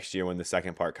again next year when the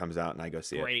second part comes out and I go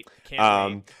see it. Great.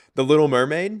 Can't wait. The Little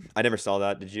Mermaid. I never saw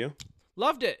that. Did you?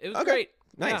 Loved it. It was great.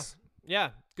 Nice.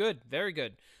 Yeah. Good. Very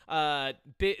good.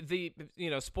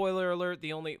 Spoiler alert,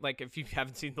 the only, like, if you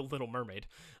haven't seen The Little Mermaid,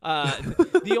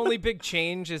 the only big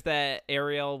change is that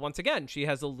Ariel, once again, she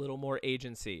has a little more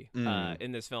agency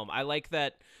in this film. I like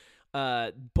that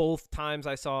both times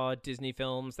I saw Disney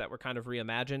films that were kind of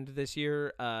reimagined this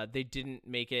year, they didn't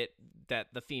make it that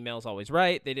the female's always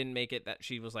right. They didn't make it that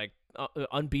she was like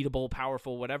unbeatable,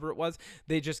 powerful, whatever it was.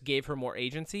 They just gave her more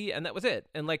agency, and that was it.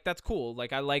 And like, that's cool.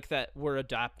 Like, I like that we're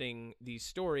adapting these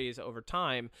stories over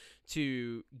time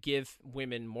to give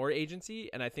women more agency.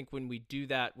 And I think when we do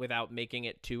that without making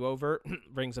it too overt,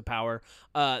 Rings of Power,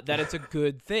 that it's a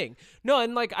good thing. No,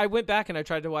 and like, I went back and I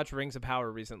tried to watch Rings of Power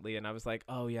recently, and I was like,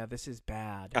 oh yeah, this is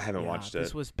bad. I haven't watched it.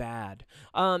 This was bad.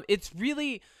 It's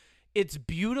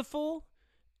beautiful.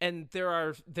 And there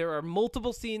are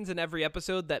multiple scenes in every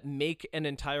episode that make an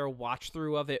entire watch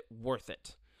through of it worth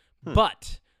it.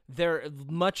 But they're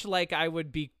much like I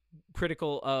would be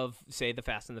critical of, say, the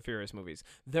Fast and the Furious movies.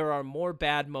 There are more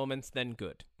bad moments than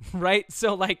good, right?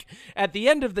 So like, at the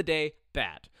end of the day,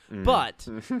 bad. But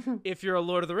if you're a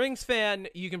Lord of the Rings fan,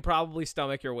 you can probably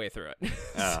stomach your way through it.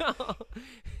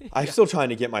 I'm still trying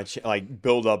to get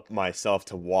build up myself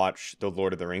to watch the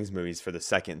Lord of the Rings movies for the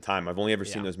second time. I've only ever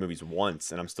seen those movies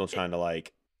once, and I'm still trying to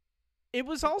like. It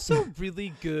was also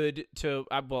really good to.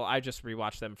 I just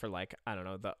rewatched them for like, I don't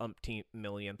know, the umpteenth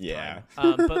millionth time.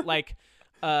 But like,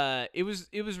 it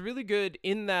was really good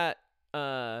in that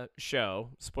show.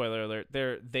 Spoiler alert!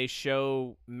 They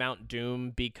show Mount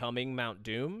Doom becoming Mount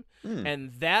Doom,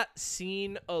 and that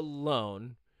scene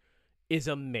alone is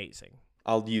amazing.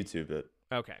 I'll YouTube it.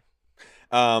 Okay.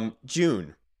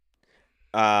 June.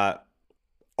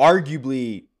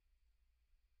 Arguably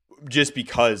just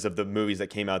because of the movies that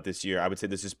came out this year, I would say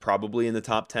this is probably in the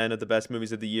top 10 of the best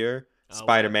movies of the year. Oh,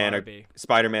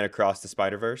 Spider-Man Across the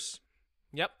Spider-Verse.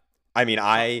 Yep. I mean,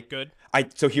 good.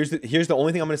 So here's the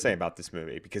only thing I'm going to say about this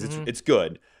movie, because it's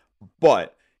good,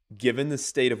 but given the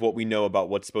state of what we know about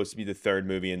what's supposed to be the third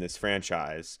movie in this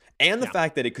franchise, and the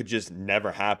fact that it could just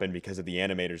never happen because of the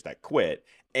animators that quit,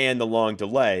 and the long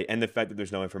delay, and the fact that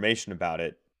there's no information about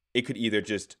it, it could either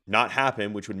just not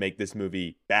happen, which would make this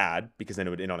movie bad, because then it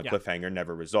would end on a cliffhanger,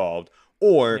 never resolved,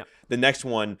 or the next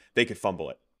one, they could fumble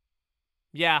it.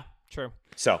 Yeah, true.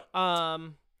 So,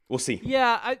 we'll see.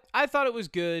 Yeah, I thought it was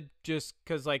good just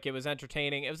because, like, it was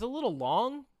entertaining. It was a little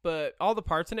long, but all the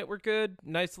parts in it were good.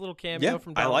 Nice little cameo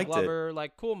from Donald Glover.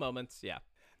 Like, cool moments. Yeah.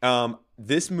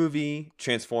 This movie,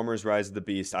 Transformers Rise of the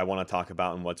Beast, I want to talk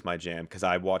about in What's My Jam, because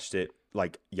I watched it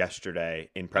like yesterday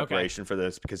in preparation for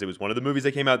this, because it was one of the movies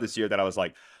that came out this year that I was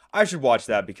like, I should watch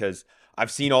that because I've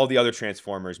seen all the other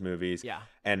Transformers movies. Yeah.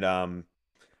 And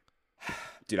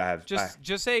dude,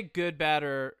 just say good, bad,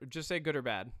 or just say good or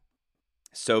bad.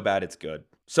 So bad it's good.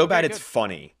 So bad it's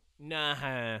funny. Nah.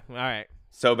 All right.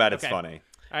 So bad it's funny.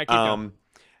 All right, keep going.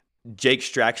 Jake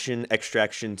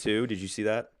Extraction 2, did you see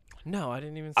that? No, I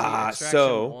didn't even see Extraction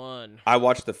so 1. I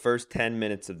watched the first 10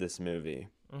 minutes of this movie,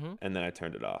 and then I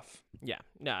turned it off. Yeah.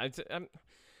 No, it's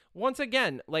once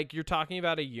again, like, you're talking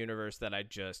about a universe that I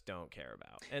just don't care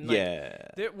about. And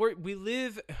like, we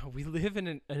live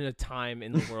in a time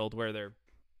in the world where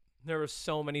there are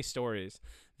so many stories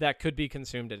that could be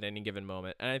consumed at any given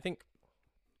moment. And I think,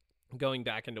 going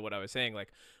back into what I was saying, like,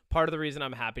 part of the reason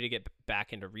I'm happy to get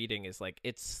back into reading is, like,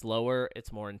 it's slower,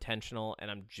 it's more intentional,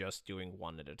 and I'm just doing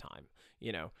one at a time,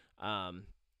 you know,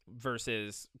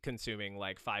 versus consuming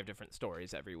like 5 different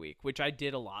stories every week, which I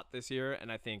did a lot this year.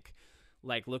 And I think,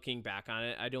 like, looking back on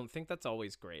it, I don't think that's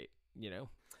always great, you know?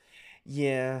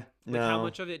 Yeah. Like, how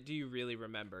much of it do you really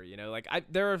remember? You know, like,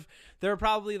 there are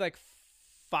probably like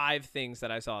 5 things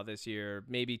that I saw this year,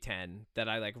 maybe 10, that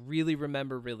I like really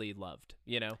remember, really loved,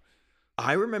 you know?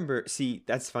 I remember, see,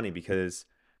 that's funny because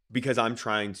I'm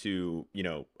trying to, you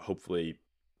know, hopefully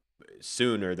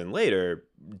sooner than later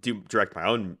direct my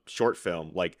own short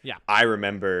film. Like, I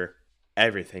remember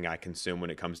everything I consume when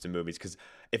it comes to movies, because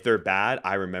if they're bad,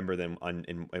 I remember them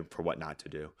for what not to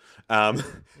do.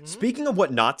 Speaking of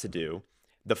what not to do,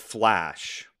 The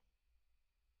Flash,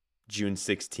 June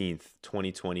 16th,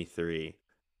 2023.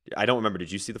 I don't remember.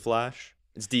 Did you see The Flash?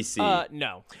 It's DC.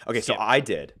 No. Okay, so I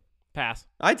did. Pass.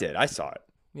 I did. I saw it.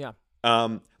 Yeah.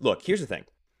 Look, here's the thing.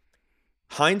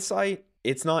 Hindsight,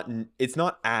 it's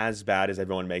not as bad as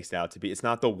everyone makes it out to be. It's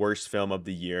not the worst film of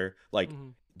the year. Like,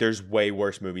 there's way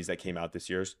worse movies that came out this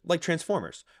year, like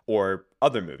Transformers or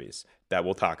other movies that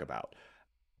we'll talk about.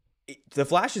 The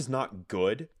Flash is not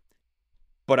good,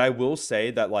 but I will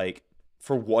say that, like,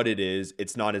 for what it is,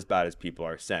 it's not as bad as people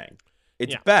are saying.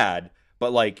 It's bad,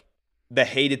 but, like, the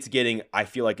hate it's getting, I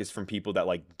feel like, is from people that,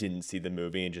 like, didn't see the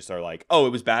movie and just are like, oh, it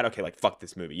was bad? Okay, like, fuck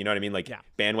this movie. You know what I mean? Like,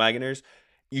 bandwagoners.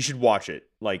 You should watch it,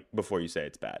 like, before you say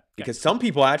it's bad. Because some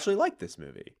people actually like this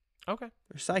movie. Okay.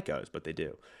 They're psychos, but they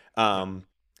do.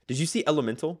 Did you see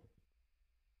Elemental?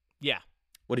 Yeah.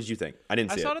 What did you think? I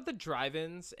didn't see it. I saw it at the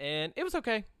drive-ins, and it was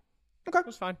okay. Okay. It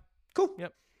was fine. Cool.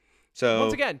 Yep. So,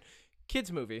 once again,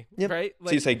 kids movie, right? Like,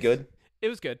 so you say good? It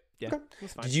was good. Yeah. Okay. It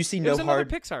was fine. Did you see it was another Hard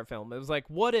Pixar film. It was like,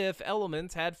 what if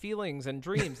elements had feelings and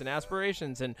dreams and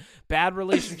aspirations and bad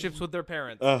relationships with their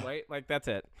parents, right? Like, that's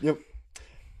it. Yep.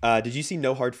 Did you see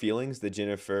No Hard Feelings, the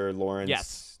Jennifer Lawrence?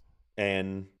 Yes.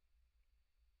 And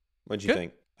what did you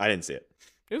think? I didn't see it.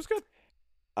 It was good.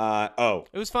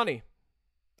 It was funny.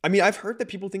 I mean, I've heard that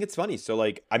people think it's funny. So,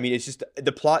 like, I mean, it's just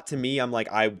the plot to me. I'm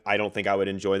like, I don't think I would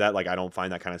enjoy that. Like, I don't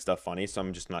find that kind of stuff funny. So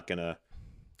I'm just not gonna.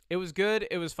 It was good.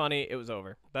 It was funny. It was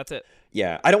over. That's it.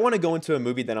 Yeah, I don't want to go into a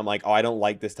movie that I'm like, oh, I don't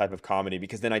like this type of comedy,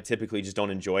 because then I typically just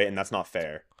don't enjoy it, and that's not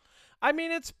fair. I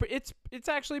mean, it's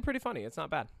actually pretty funny. It's not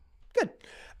bad. Good.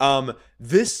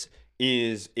 This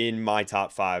is in my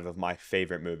top 5 of my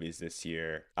favorite movies this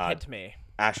year. Hit me.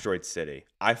 Asteroid City.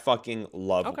 I fucking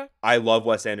love. Okay. I love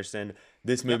Wes Anderson.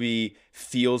 This movie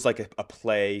feels like a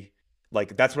play.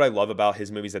 Like, that's what I love about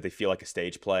his movies, that they feel like a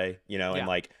stage play. You know, and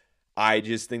like, I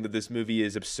just think that this movie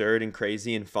is absurd and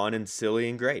crazy and fun and silly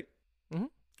and great.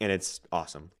 And it's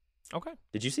awesome. Okay.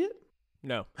 Did you see it?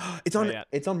 No. It's on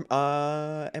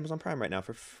Amazon Prime right now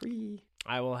for free.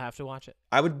 I will have to watch it.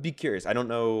 I would be curious. I don't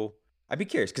know. I'd be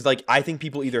curious because, like, I think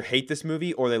people either hate this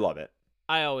movie or they love it.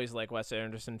 I always like Wes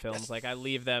Anderson films. Like I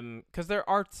leave them because they're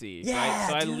artsy, Yeah, right?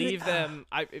 So I dude. leave them.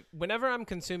 Whenever I'm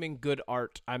consuming good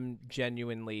art, I'm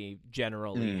generally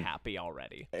happy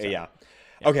already. So, Yeah.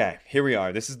 Okay, here we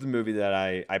are. This is the movie that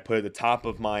I put at the top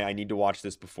of my I need to watch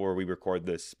this before we record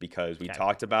this because we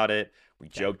talked about it, we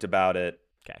joked about it.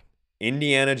 Okay.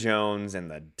 Indiana Jones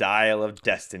and the Dial of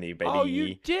Destiny, baby. Oh,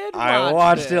 you did I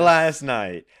watched it last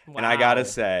night, and I gotta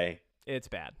say, it's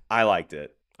bad. I liked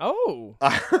it. Oh.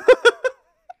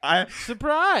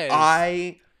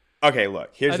 Surprise! Okay, look,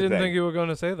 here's the thing. I didn't think you were going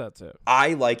to say that too.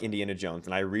 I like Indiana Jones,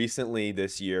 and I recently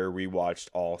this year rewatched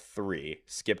all 3,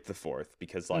 skipped the 4th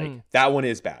because that one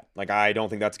is bad. Like I don't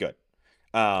think that's good.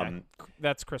 Okay.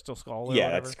 That's Crystal Skull. Or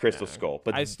whatever? That's Crystal Skull.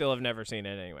 But I still have never seen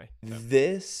it anyway. So.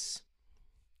 This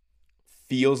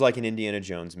feels like an Indiana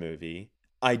Jones movie.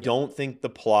 I don't think the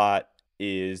plot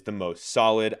is the most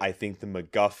solid. I think the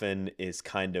MacGuffin is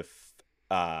kind of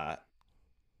an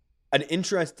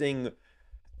interesting.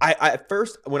 I at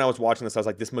first when I was watching this, I was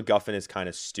like, this MacGuffin is kind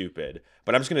of stupid.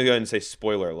 But I'm just gonna go ahead and say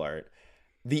spoiler alert.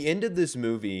 The end of this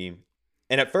movie,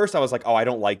 and at first I was like, oh, I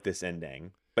don't like this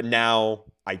ending, but now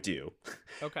I do.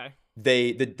 Okay.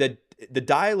 The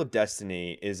Dial of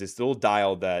Destiny is this little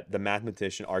dial that the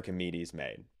mathematician Archimedes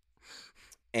made,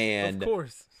 and of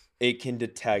course it can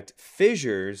detect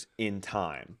fissures in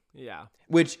time. Yeah.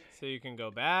 Which so you can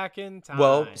go back in time.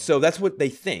 Well, so that's what they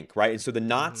think, right? And so the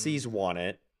Nazis want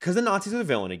it. Because the Nazis are the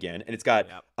villain again, and it's got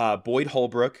Boyd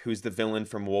Holbrook, who's the villain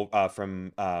from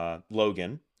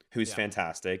Logan, who's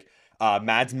fantastic.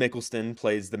 Mads Mikkelsen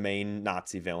plays the main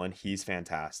Nazi villain; he's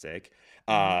fantastic.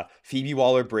 Phoebe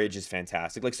Waller-Bridge is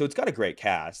fantastic. Like, so it's got a great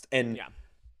cast, and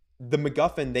the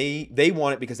MacGuffin they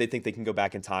want it because they think they can go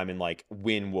back in time and like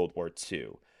win World War II.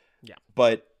 Yeah,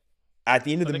 but at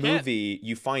the end of the movie,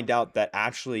 you find out that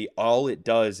actually all it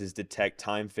does is detect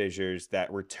time fissures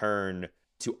that return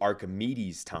to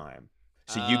Archimedes' time.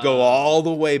 So you go all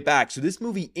the way back. So this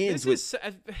movie ends with...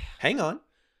 Hang on.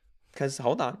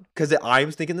 Hold on. Because I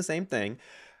was thinking the same thing.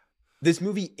 This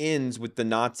movie ends with the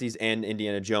Nazis and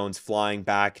Indiana Jones flying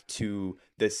back to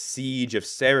the siege of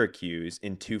Syracuse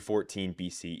in 214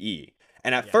 BCE.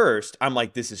 And at first, I'm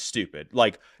like, this is stupid.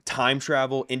 Like, time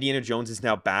travel, Indiana Jones is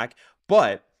now back.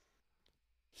 But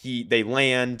they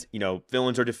land,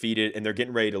 villains are defeated, and they're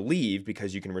getting ready to leave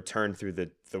because you can return through the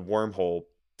wormhole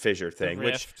fissure thing,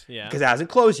 because it hasn't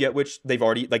closed yet, which they've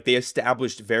already, they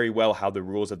established very well how the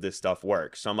rules of this stuff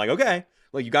work. So I'm like, okay,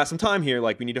 you got some time here,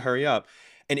 we need to hurry up.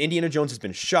 And Indiana Jones has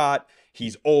been shot,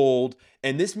 he's old,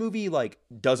 and this movie,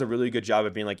 does a really good job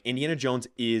of being Indiana Jones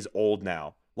is old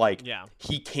now.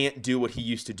 He can't do what he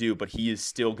used to do, but he is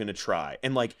still gonna try.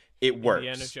 And, it works.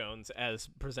 Indiana Jones as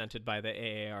presented by the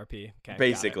AARP. Okay,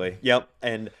 basically, yep.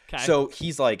 And so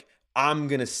he's like, I'm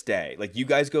gonna stay. You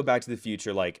guys go back to the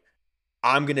future,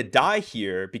 I'm gonna die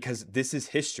here because this is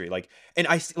history. And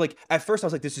I at first I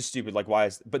was like, this is stupid. Why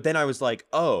is? But then I was like,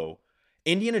 oh,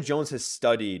 Indiana Jones has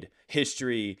studied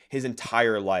history his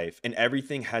entire life, and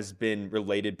everything has been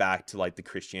related back to the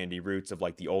Christianity roots of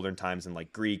the olden times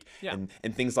and Greek and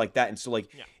things like that. And so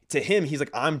to him, he's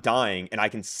like, I'm dying, and I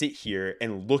can sit here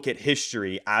and look at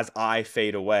history as I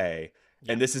fade away.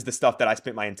 And this is the stuff that I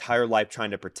spent my entire life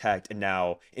trying to protect, and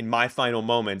now in my final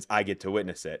moments, I get to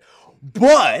witness it.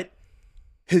 But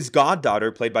his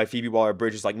goddaughter, played by Phoebe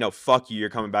Waller-Bridge, is like, no, fuck you, you're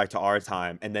coming back to our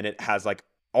time. And then it has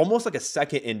almost a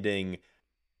second ending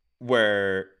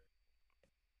where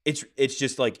it's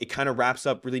just it kind of wraps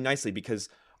up really nicely, because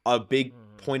a big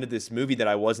point of this movie that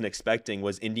I wasn't expecting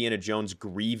was Indiana Jones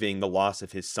grieving the loss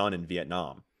of his son in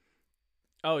Vietnam.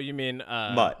 Oh, you mean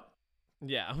Mutt.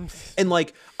 Yeah. And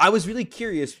I was really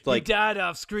curious, he died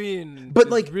off screen,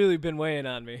 but it's really been weighing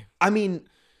on me. I mean,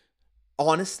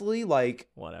 honestly,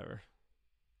 whatever.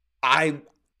 I'm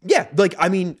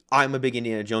a big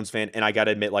Indiana Jones fan, and I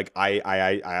gotta admit,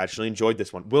 I actually enjoyed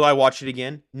this one. Will I watch it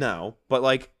again? No,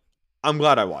 but I'm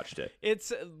glad I watched it.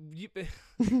 It's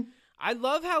I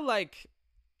love how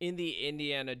in the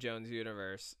Indiana Jones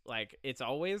universe, it's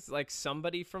always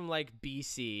somebody from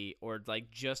BC or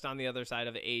just on the other side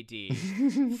of AD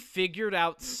figured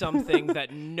out something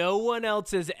that no one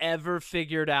else has ever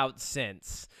figured out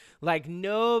since.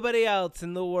 Nobody else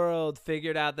in the world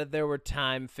figured out that there were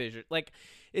time fissures.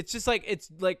 It's just and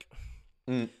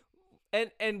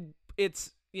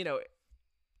it's,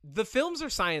 the films are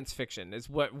science fiction is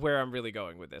where I'm really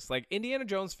going with this. Indiana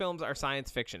Jones films are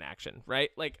science fiction action, right?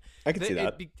 I can see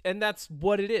that. And that's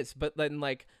what it is. But then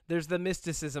there's the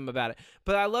mysticism about it.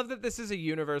 But I love that this is a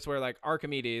universe where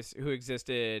Archimedes, who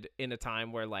existed in a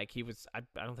time where he was, I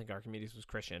don't think Archimedes was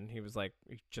Christian. He was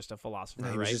just a philosopher,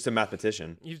 no, he right? was just a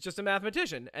mathematician. He was just a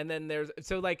mathematician. And then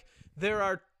there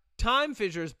are time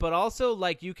fissures, but also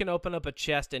like you can open up a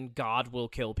chest and God will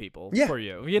kill people Yeah. for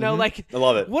you. You know, like I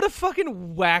love it. What a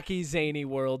fucking wacky zany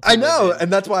world. I know,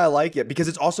 and that's why I like it, because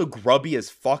it's also grubby as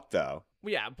fuck though.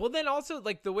 Yeah, well then also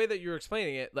like the way that you're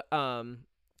explaining it,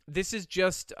 this is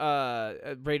just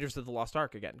Raiders of the Lost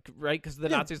Ark again, right? Because the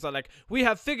Nazis are like, we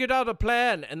have figured out a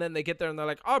plan, and then they get there and they're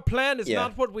like, our plan is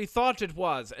not what we thought it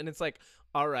was, and it's like,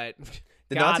 all right.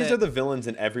 The Nazis are the villains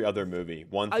in every other movie,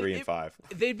 1, 3, and 5.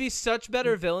 They'd be such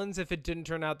better villains if it didn't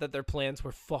turn out that their plans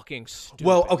were fucking stupid.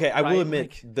 Well, okay, I right? will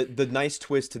admit, the nice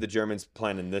twist to the Germans'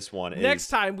 plan in this one is... Next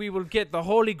time we will get the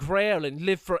Holy Grail and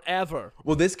live forever.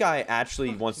 Well, this guy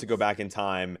actually wants to go back in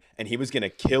time, and he was going to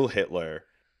kill Hitler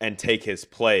and take his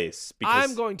place. Because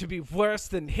I'm going to be worse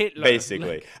than Hitler.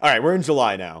 basically. All right, we're in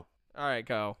July now. All right,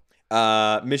 go.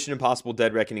 Mission Impossible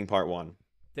Dead Reckoning Part 1.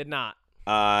 Did not.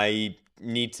 I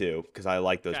need to, because I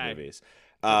like those movies.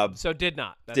 So did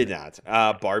not. That's did not.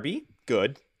 Barbie,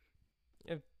 good.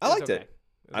 I liked it.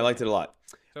 I liked it a lot.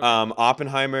 Okay.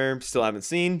 Oppenheimer, still haven't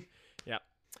seen. Yep.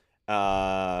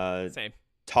 Same.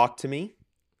 Talk to Me.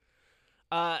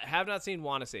 Have not seen,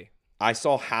 want to see. I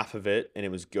saw half of it, and it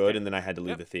was good, and then I had to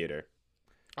leave the theater.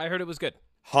 I heard it was good.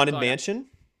 Haunted Mansion.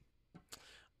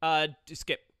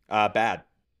 Skip. Bad.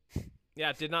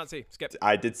 Yeah, did not see. Skip.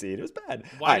 I did see it. It was bad.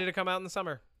 Why did it come out in the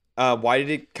summer? Why did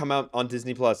it come out on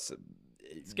Disney Plus?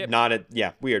 Skip.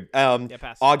 Weird.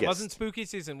 Pass. August. Wasn't spooky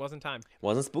season. Wasn't time.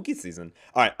 Wasn't spooky season.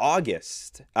 All right,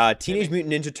 August. Teenage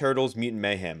Mutant Ninja Turtles Mutant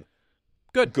Mayhem.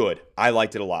 Good. I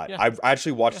liked it a lot. Yeah. I've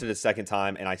actually watched it a second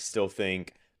time, and I still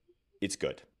think it's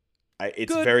good.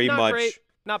 It's good, very not much great,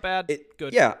 not bad.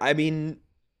 Good. Yeah, I mean,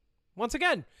 once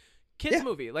again, kids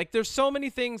movie. Like there's so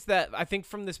many things that I think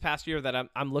from this past year that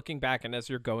I'm looking back, and as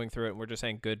you're going through it, and we're just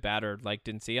saying good, bad, or like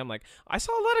didn't see. I'm like, I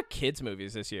saw a lot of kids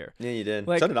movies this year. Yeah, you did.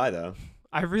 Like, so did I, though.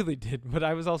 I really did, but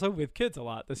I was also with kids a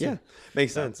lot this year.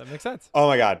 Makes sense. That makes sense. Oh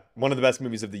my God, one of the best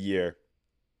movies of the year.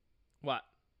 What?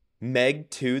 Meg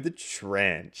 2: The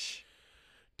Trench.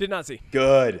 Did not see.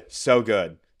 Good. So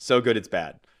good. So good it's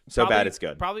bad. So bad it's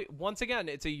good. Probably, once again,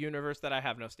 it's a universe that I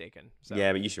have no stake in. So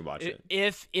yeah, but you should watch it.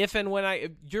 If and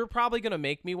when you're probably going to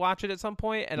make me watch it at some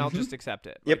point, and I'll just accept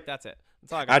it. Yep. Like, that's it.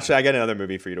 That's all I got. Actually, I got another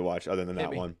movie for you to watch other than that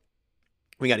Maybe. one.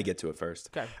 We got to get to it first.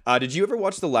 Okay. Did you ever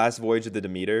watch The Last Voyage of the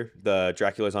Demeter? The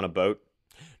Dracula's on a boat?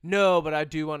 No, but I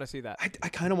do want to see that. I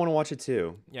kind of want to watch it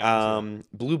too. Yeah.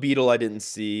 Blue Beetle I didn't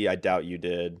see. I doubt you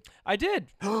did. I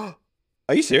did. Are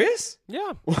you serious?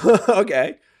 Yeah.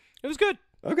 Okay. It was good.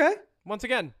 Okay. Once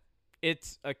again,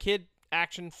 it's a kid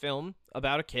action film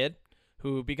about a kid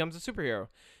who becomes a superhero,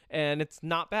 and it's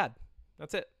not bad.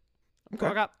 That's it. Okay. That's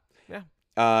all I got.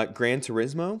 Yeah. Gran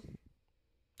Turismo?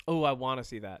 Oh, I want to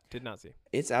see that. Did not see.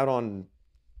 It's out on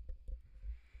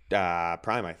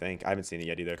Prime, I think. I haven't seen it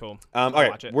yet either. Cool. All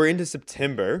right, we're into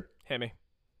September. Hit me.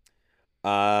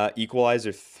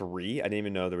 Equalizer 3. I didn't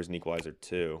even know there was an Equalizer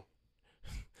 2.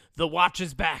 The watch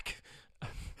is back.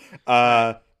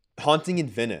 Haunting in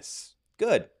Venice.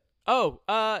 Good.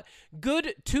 Oh,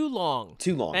 good. Too long.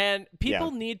 Too long. And people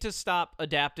need to stop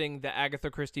adapting the Agatha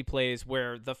Christie plays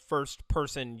where the first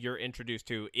person you're introduced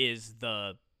to is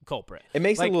the culprit. It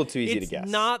makes it a little too easy to guess.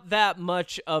 It's not that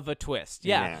much of a twist.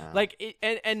 Yeah. Nah. Like,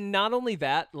 and not only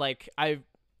that, like I've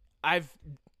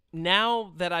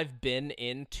now that I've been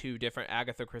in 2 different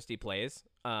Agatha Christie plays,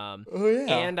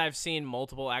 and I've seen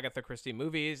multiple Agatha Christie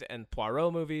movies and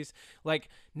Poirot movies, like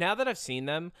now that I've seen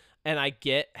them and I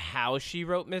get how she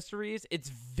wrote mysteries, it's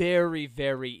very,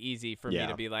 very easy for me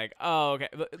to be like, oh, okay.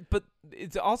 But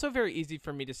it's also very easy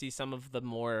for me to see some of the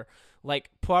more,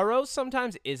 like, Poirot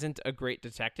sometimes isn't a great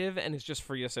detective and is just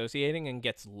free associating and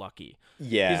gets lucky.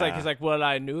 Yeah. He's like, well,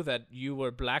 I knew that you were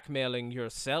blackmailing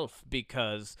yourself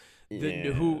because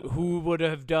who would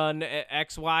have done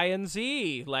X, Y, and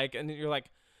Z? Like, and you're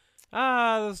like,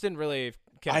 those didn't really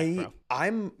connect, bro.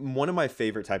 I'm one of my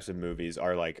favorite types of movies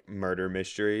are like murder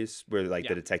mysteries where like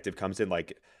the detective comes in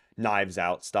like Knives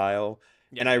Out style.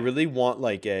 Yeah. And I really want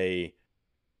like a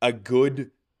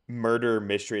good murder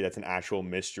mystery that's an actual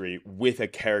mystery with a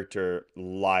character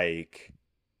like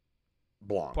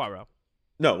Blanc. Poirot.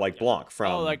 No, like Blanc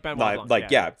from like Benoit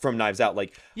Blanc, from Knives Out.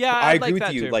 Like I agree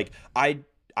with you. Too. Like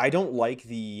I don't like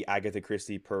the Agatha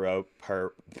Christie Poirot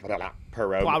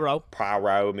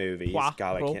movies.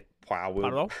 God,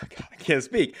 I can't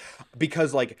speak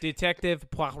because like Detective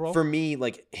Poirot. For me,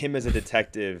 like him as a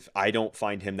detective, I don't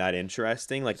find him that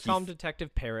interesting. Like call him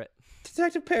Detective Parrot.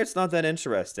 Detective Parrot's not that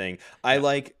interesting. I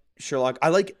like Sherlock. I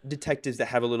like detectives that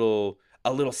have a little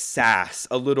sass,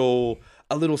 a little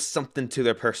something to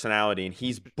their personality, and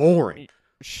he's boring.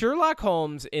 Sherlock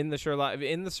Holmes in the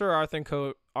Sir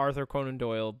Arthur Conan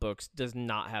Doyle books does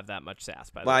not have that much sass.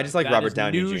 By the way, I just like that Robert is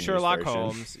Downey new Jr.'s Sherlock version.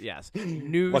 Holmes. Yes,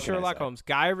 new What can I Sherlock say? Holmes.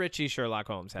 Guy Ritchie Sherlock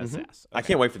Holmes has sass. I Okay.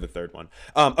 can't wait for the third one.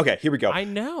 Okay, here we go. I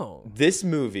know. This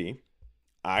movie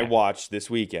I Okay. watched this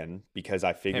weekend because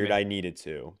I figured man. I needed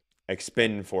to.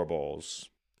 Expendables.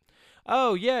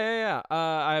 Oh yeah.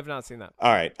 I have not seen that.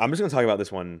 All right, I'm just gonna talk about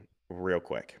this one real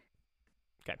quick.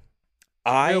 Okay.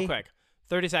 I Real quick.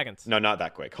 30 seconds. No, not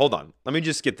that quick. Hold on. Let me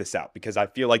just get this out because I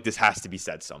feel like this has to be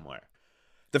said somewhere.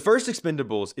 The first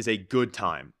Expendables is a good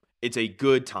time. It's a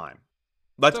good time.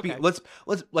 Let's be honest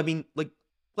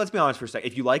for a second.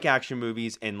 If you like action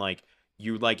movies and like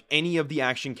you like any of the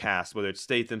action cast, whether it's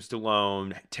Statham,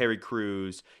 Stallone, Terry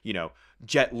Crews,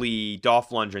 Jet Li, Dolph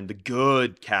Lundgren, the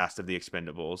good cast of the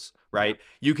Expendables, right?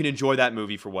 You can enjoy that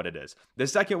movie for what it is. The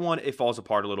second one, it falls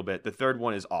apart a little bit. The third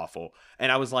one is awful.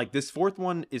 And I was like, this fourth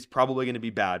one is probably going to be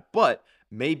bad, but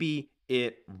maybe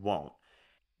it won't.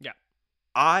 Yeah.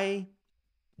 I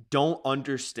don't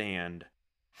understand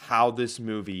how this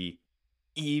movie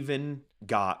even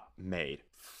got made.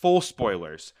 Full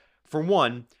spoilers. For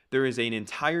one, there is an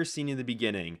entire scene in the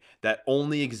beginning that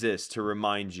only exists to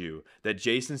remind you that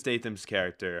Jason Statham's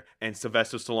character and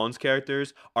Sylvester Stallone's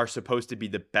characters are supposed to be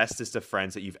the bestest of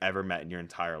friends that you've ever met in your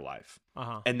entire life.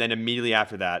 And then immediately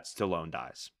after that, Stallone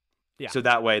dies. Yeah. So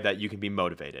that way that you can be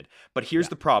motivated. But here's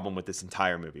the problem with this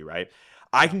entire movie, right?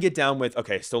 I can get down with,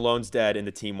 okay, Stallone's dead and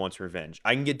the team wants revenge.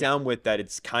 I can get down with that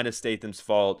it's kind of Statham's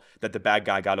fault that the bad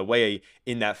guy got away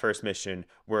in that first mission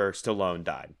where Stallone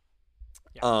died.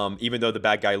 Yeah. Even though the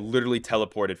bad guy literally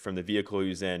teleported from the vehicle he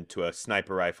was in to a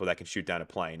sniper rifle that can shoot down a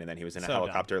plane, and then he was in a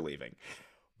helicopter leaving.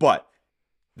 But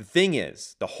the thing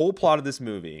is, the whole plot of this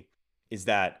movie is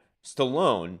that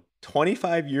Stallone,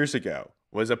 25 years ago,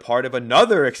 was a part of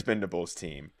another Expendables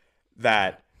team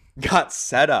that got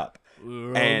set up.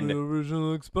 And the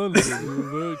original Expendables. We were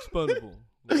very expendable.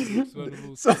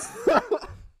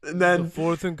 And then the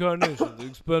fourth incarnation of the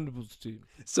Expendables team.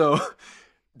 So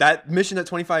that mission that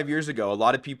 25 years ago, a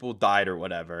lot of people died or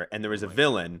whatever, and there was a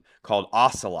villain called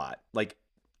Ocelot, like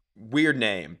weird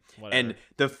name. Whatever. And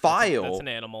the file that's an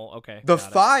animal. Okay. The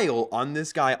file on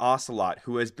this guy Ocelot,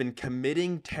 who has been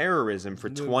committing terrorism for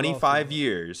 25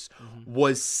 years,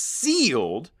 was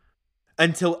sealed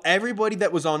until everybody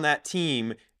that was on that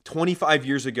team 25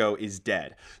 years ago is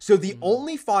dead. So the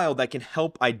only file that can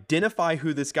help identify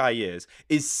who this guy is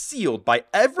sealed by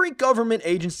every government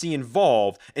agency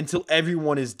involved until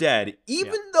everyone is dead,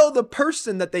 even though the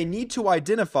person that they need to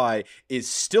identify is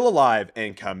still alive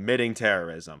and committing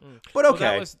terrorism. But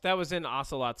okay. Well, that was in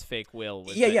Ocelot's fake will.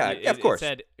 Of course. It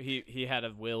said he had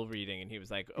a will reading and he was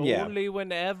like, only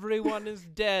when everyone is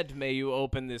dead may you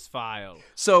open this file.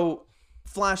 So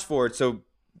flash forward. So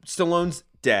Stallone's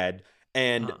dead.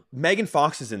 And Megan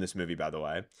Fox is in this movie, by the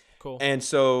way. Cool. And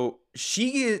so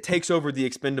she takes over the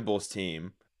Expendables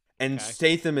team, and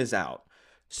Statham is out.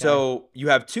 So you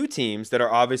have two teams that are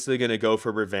obviously going to go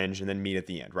for revenge and then meet at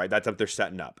the end, right? That's what they're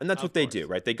setting up. And that's what they do,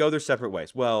 right? They go their separate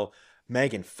ways. Well,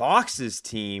 Megan Fox's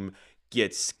team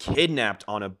gets kidnapped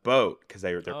on a boat because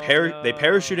they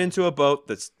parachute into a boat.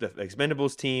 That's the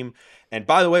Expendables team. And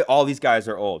by the way, all these guys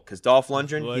are old because Dolph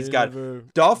Lundgren's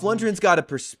got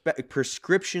a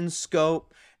prescription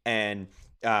scope, and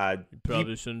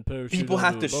people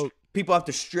have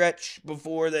to stretch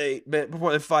before they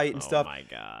fight and stuff. Oh my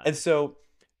god! And so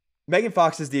Megan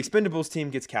Fox's the Expendables team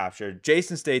gets captured.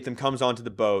 Jason Statham comes onto the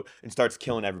boat and starts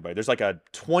killing everybody. There's like a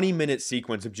 20-minute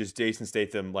sequence of just Jason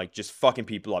Statham like just fucking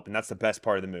people up, and that's the best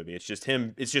part of the movie. It's just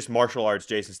him. It's just martial arts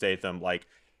Jason Statham. Like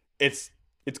it's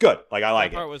good. Like I like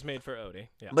it. That part was made for Odie.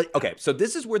 Yeah. But okay, so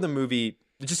this is where the movie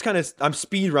just kind of I'm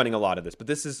speed running a lot of this, but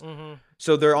this is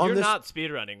so they're on You're this. You're not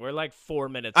speed running. We're like 4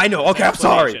 minutes. I know. Okay, I'm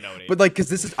sorry, Odie. but like because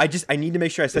this is I need to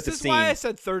make sure I set the scene. This is why I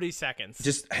said 30 seconds.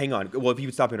 Just hang on. Well, if you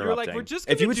would stop interrupting, like, we're just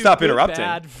if you would do stop good, interrupting,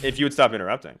 bad. if you would stop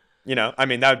interrupting, I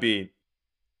mean that would be.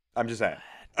 I'm just saying.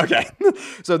 Okay,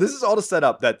 so this is all to set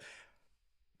up that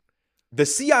the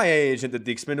CIA agent that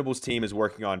the Expendables team is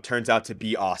working on turns out to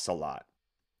be Ocelot,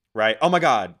 right? Oh my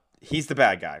God. He's the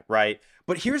bad guy, right?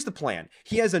 But here's the plan.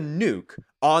 He has a nuke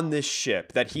on this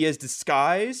ship that he has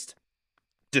disguised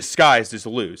is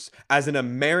loose, as an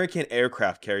American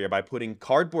aircraft carrier by putting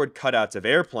cardboard cutouts of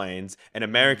airplanes and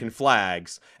American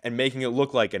flags and making it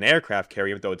look like an aircraft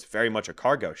carrier, though it's very much a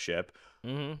cargo ship.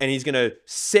 And he's going to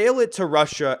sail it to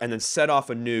Russia and then set off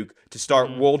a nuke to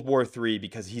start World War III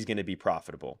because he's going to be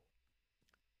profitable.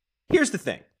 Here's the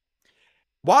thing.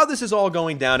 While this is all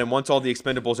going down and once all the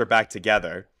Expendables are back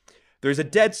together, there's a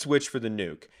dead switch for the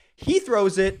nuke. He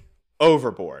throws it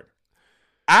overboard.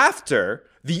 After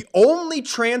the only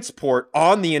transport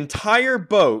on the entire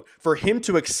boat for him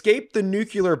to escape the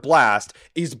nuclear blast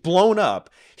is blown up,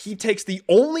 he takes the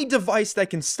only device that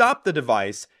can stop the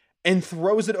device and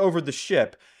throws it over the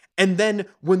ship. And then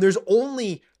when there's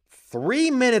only 3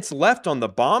 minutes left on the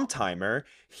bomb timer,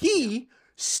 he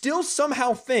still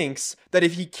somehow thinks that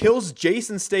if he kills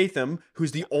Jason Statham,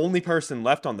 who's the only person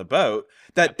left on the boat,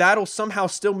 that'll somehow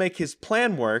still make his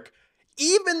plan work,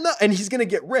 even though, and he's gonna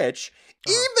get rich,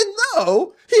 even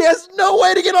though he has no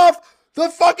way to get off the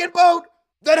fucking boat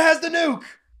that has the nuke.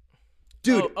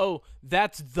 Dude. Oh,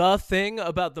 that's the thing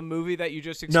about the movie that you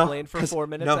just explained for 4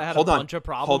 minutes that had a bunch of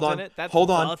problems in it? That's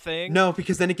the thing? No,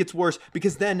 because then it gets worse.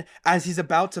 Because then, as he's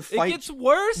about to fight... It gets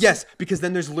worse? Yes, because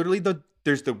then there's literally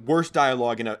there's the worst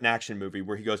dialogue in an action movie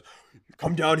where he goes,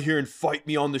 come down here and fight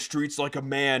me on the streets like a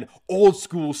man, old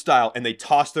school style. And they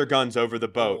toss their guns over the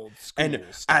boat.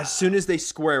 As soon as they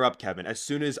square up, Kevin, as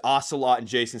soon as Ocelot and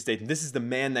Jason Statham, this is the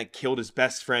man that killed his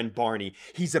best friend Barney,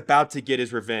 he's about to get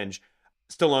his revenge.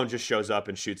 Stallone just shows up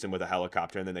and shoots him with a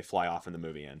helicopter, and then they fly off and the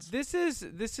movie ends. This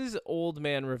is old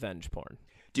man revenge porn.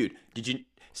 Dude, did you...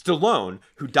 Stallone,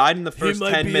 who died in the first 10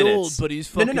 minutes... He might be old, but he's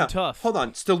fucking tough. Hold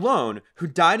on. Stallone, who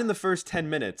died in the first 10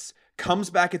 minutes, comes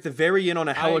back at the very end on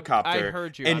a helicopter I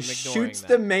heard you. and shoots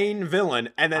the main villain,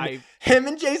 and then him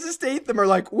and Jason Statham are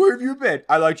like, where have you been?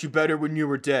 I liked you better when you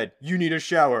were dead. You need a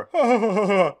shower.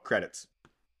 Credits.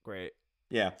 Great.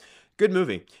 Yeah. Good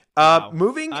movie. Wow.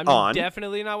 Moving on. I'm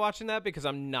definitely not watching that because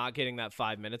I'm not getting that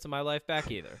 5 minutes of my life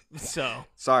back either. So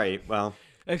sorry. Well,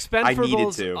 Expendables, I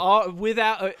needed to.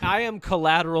 Without, I am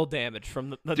collateral damage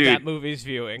from that movie's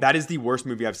viewing. That is the worst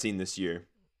movie I've seen this year.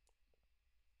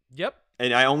 Yep.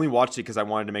 And I only watched it because I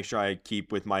wanted to make sure I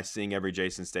keep with my seeing every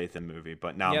Jason Statham movie.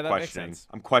 But now I'm questioning.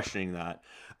 I'm questioning that.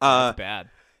 That's bad.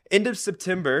 End of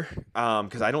September,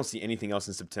 because I don't see anything else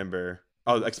in September.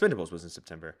 Oh, Expendables was in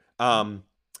September.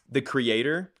 The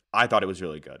Creator, I thought it was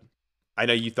really good. I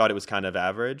know you thought it was kind of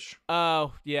average.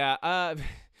 Oh, yeah.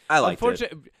 I liked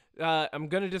it. I'm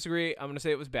going to disagree. I'm going to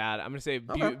say it was bad. I'm going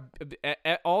to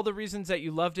say all the reasons that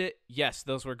you loved it, yes,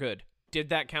 those were good. Did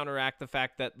that counteract the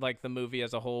fact that like the movie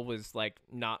as a whole was like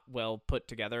not well put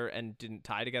together and didn't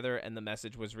tie together and the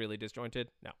message was really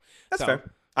disjointed? No. That's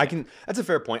fair. That's a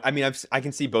fair point. I mean, I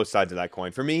can see both sides of that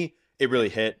coin. For me, it really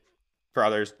hit. For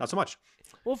others, not so much.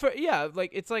 Well, it's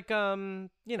like it's like some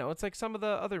of the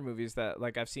other movies that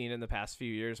like I've seen in the past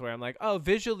few years where I'm like, oh,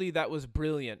 visually that was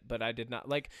brilliant, but I did not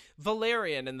like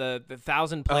Valerian and the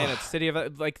Thousand Planets, City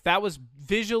of like that was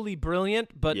visually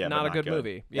brilliant, but not a good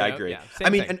movie. Yeah, I agree. Yeah, I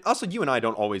mean, and also you and I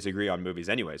don't always agree on movies,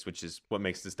 anyways, which is what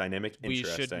makes this dynamic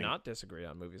interesting. We should not disagree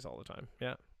on movies all the time.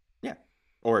 Yeah. Yeah,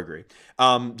 or agree.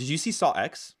 Did you see Saw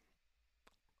X?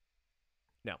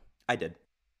 No, I did.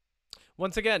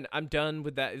 Once again, I'm done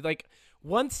with that. Like,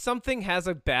 once something has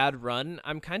a bad run,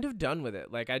 I'm kind of done with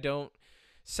it. Like, I don't...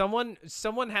 Someone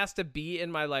has to be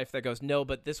in my life that goes, no,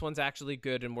 but this one's actually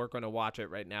good and we're going to watch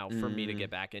it right now for me to get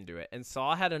back into it. And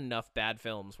Saw had enough bad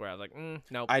films where I was like,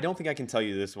 no. I don't think I can tell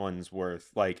you this one's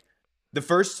worth... Like, the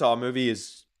first Saw movie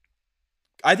is...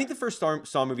 I think the first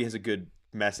Saw movie has a good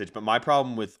message, but my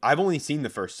problem with... I've only seen the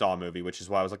first Saw movie, which is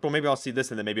why I was like, well, maybe I'll see this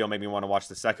and then maybe it'll make me want to watch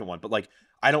the second one. But, like...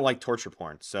 I don't like torture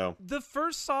porn, so... The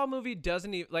first Saw movie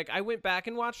doesn't even... Like, I went back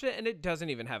and watched it, and it doesn't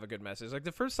even have a good message. Like,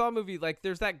 the first Saw movie, like,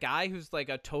 there's that guy who's, like,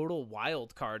 a total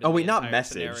wild card in the entire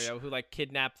scenario who, like,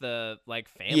 kidnapped the, like,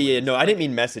 family. Yeah, no, I didn't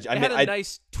mean message. I meant... It had a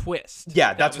nice twist.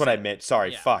 Yeah, that's what I meant.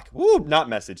 Sorry, fuck. Woo, not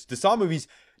message. The Saw movies...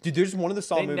 Dude, there's one of the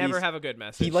Saw movies... They never have a good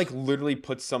message. He, like, literally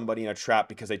puts somebody in a trap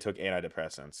because they took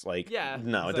antidepressants. Like,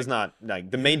 no, it does not... Like,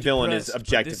 the main villain is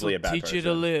objectively a bad person. Teach you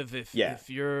to live if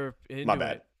you're into My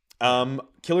bad.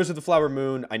 Killers of the Flower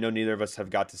Moon, I know neither of us have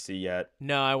got to see yet.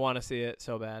 No, I want to see it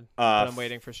so bad, but I'm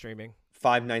waiting for streaming.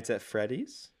 Five Nights at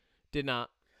Freddy's? Did not.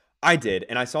 I did,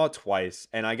 and I saw it twice,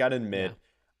 and I gotta admit,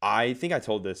 I think I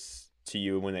told this to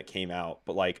you when it came out,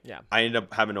 but like, I ended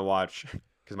up having to watch,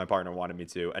 because my partner wanted me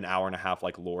to, an hour and a half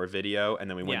like lore video, and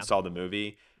then we went and saw the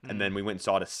movie, and then we went and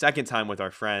saw it a second time with our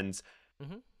friends.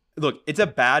 Look, it's a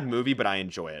bad movie, but I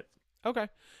enjoy it. Okay.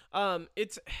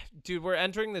 Dude, we're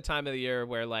entering the time of the year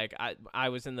where like I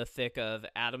was in the thick of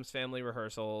Addams Family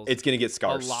rehearsals. It's gonna get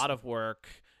scarce. A lot of work.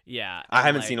 Yeah. I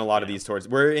haven't seen a lot of these tours.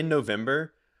 We're in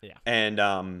November. Yeah. And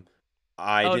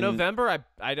November.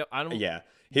 I don't. Yeah.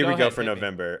 Here we go for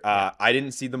November. I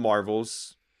didn't see the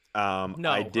Marvels. I'm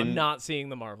not seeing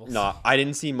the Marvels. No, I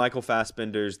didn't see Michael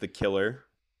Fassbender's The Killer.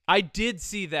 I did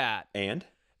see that. And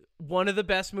one of the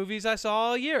best movies I saw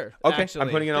all year. Okay, actually. I'm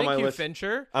putting it on my list.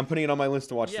 Fincher. I'm putting it on my list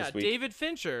to watch this week. Yeah, David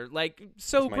Fincher, like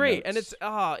so great, and it's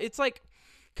like,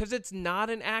 because it's not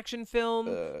an action film,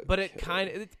 but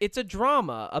it it's a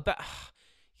drama about.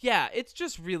 Yeah, it's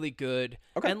just really good.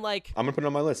 Okay. And like, I'm gonna put it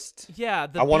on my list. yeah,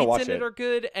 the I want to beats watch in it it. are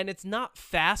good, and it's not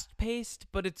fast paced,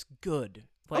 but it's good.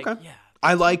 Like, Okay. yeah,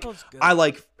 I the like tempo's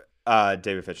good.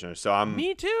 David Fincher, so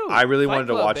Me too. I really Fight wanted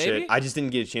to Club, watch baby. it. I just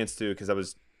didn't get a chance to because I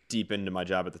was deep into my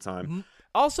job at the time.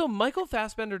 Also, Michael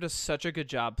Fassbender does such a good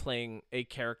job playing a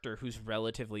character who's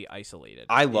relatively isolated.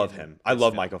 I love him. I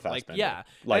love film. Michael Fassbender. Like, yeah,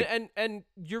 Like, and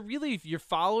you're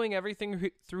following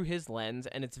everything through his lens,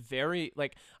 and it's very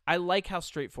like I like how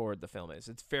straightforward the film is.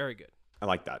 It's very good. I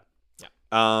like that.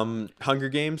 Yeah. Hunger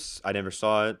Games. I never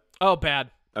saw it. Oh,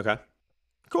 bad. Okay.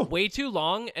 Cool. Way too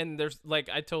long, and there's like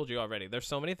I told you already. There's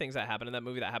so many things that happen in that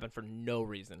movie that happen for no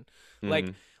reason.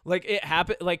 Mm-hmm. Like it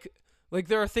happened. Like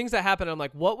there are things that happen. I'm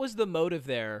like, what was the motive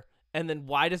there? And then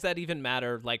why does that even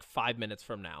matter? Like 5 minutes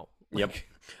from now. Yep.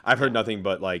 I've heard nothing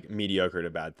but like mediocre to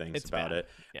bad things It's about bad. it.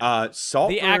 Yeah.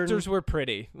 Saltburn. The actors were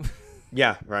pretty.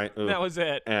 Yeah. Right. Ooh. That was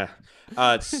it.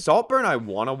 Saltburn I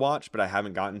want to watch, but I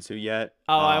haven't gotten to yet.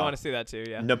 Oh, I want to see that too.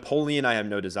 Yeah. Napoleon I have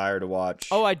no desire to watch.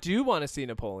 Oh, I do want to see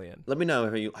Napoleon. Let me know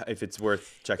if it's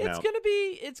worth checking out.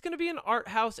 It's gonna be an art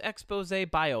house expose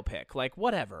biopic. Like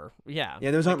whatever. Yeah.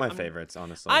 Yeah, those aren't my I'm- favorites,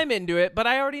 honestly. I'm into it, but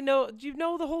I already know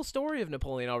the whole story of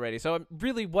Napoleon already. So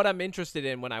what I'm interested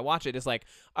in when I watch it is like,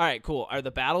 all right, cool. Are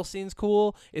the battle scenes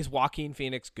cool? Is Joaquin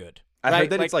Phoenix good? I Right?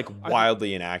 heard that it's like are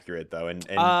wildly inaccurate though, and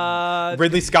the-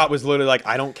 Ridley Scott was literally like,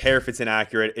 "I don't care if it's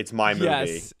inaccurate, it's my movie,"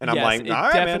 yes, and I'm yes, like, it "All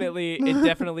right, definitely, it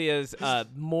definitely is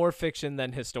more fiction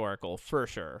than historical for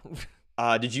sure.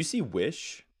 man." Did you see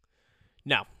Wish?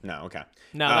 No, No, okay.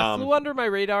 that flew under my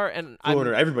radar, and Flew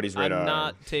under everybody's radar. I'm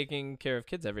not taking care of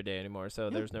kids every day anymore,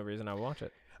 so there's no reason I would watch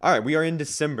it. All right, we are in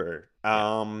December.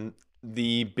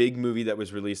 The big movie that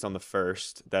was released on the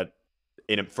 1st that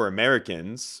for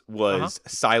Americans was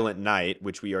Silent Night,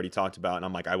 which we already talked about, and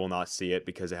I'm like, I will not see it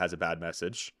because it has a bad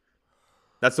message.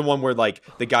 That's the one where like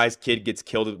the guy's kid gets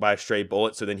killed by a stray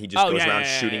bullet, so then he just goes around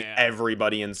shooting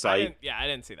everybody in sight. I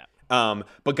didn't see that.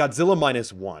 But Godzilla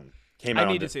 -1 came out.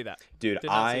 I need to see that, dude. Did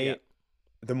not see it.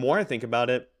 The more I think about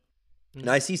it, and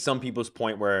I see some people's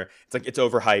point where it's like it's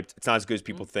overhyped, it's not as good as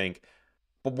people think.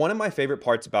 But one of my favorite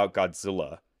parts about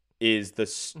Godzilla is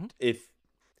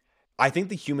I think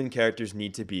the human characters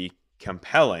need to be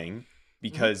compelling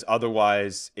because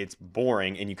otherwise it's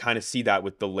boring, and you kind of see that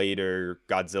with the later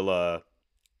Godzilla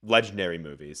legendary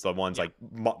movies, the ones like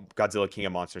Godzilla King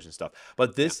of Monsters and stuff.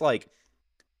 But this like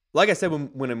I said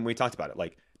when we talked about it,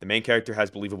 like the main character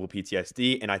has believable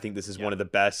PTSD, and I think this is one of the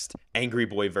best angry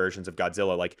boy versions of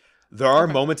Godzilla. Like there are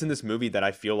moments in this movie that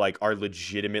I feel like are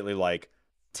legitimately like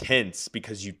tense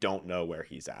because you don't know where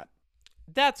he's at.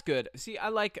 That's good. See, I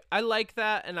like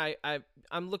that, and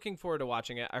I'm looking forward to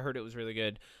watching it. I heard it was really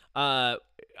good.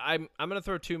 I'm gonna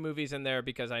throw 2 movies in there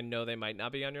because I know they might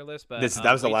not be on your list, but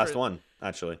That was the last one,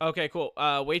 actually. Okay, cool.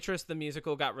 Waitress the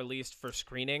musical got released for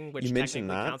screening, which technically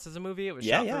counts as a movie. It was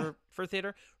shot for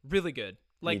theater. Really good.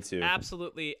 Like Me too.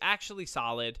 Absolutely, actually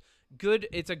solid. Good.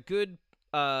 It's a good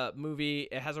movie.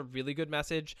 It has a really good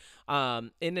message.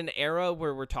 In an era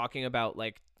where we're talking about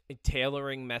like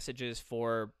tailoring messages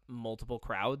for multiple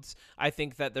crowds, I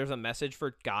think that there's a message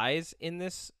for guys in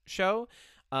this show.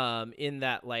 In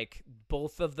that like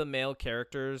both of the male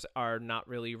characters are not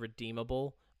really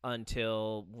redeemable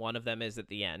until one of them is at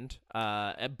the end.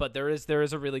 But there is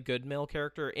a really good male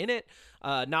character in it.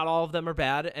 Not all of them are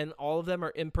bad, and all of them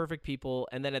are imperfect people.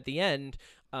 And then at the end,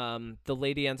 the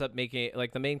lady ends up making,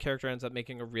 like the main character ends up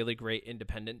making a really great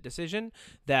independent decision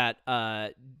that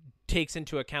takes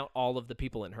into account all of the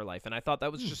people in her life. And I thought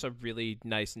that was just a really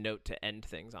nice note to end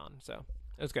things on. So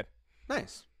it was good.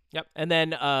 Nice. Yep. And then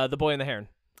The Boy and the Heron.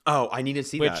 Oh, I need to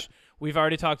see that. Which we've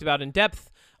already talked about in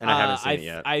depth. And I haven't seen it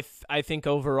yet. I think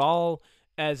overall,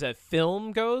 as a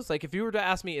film goes, like if you were to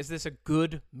ask me, is this a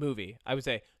good movie? I would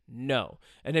say no.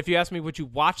 And if you ask me, would you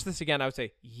watch this again? I would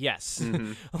say yes.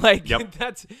 Like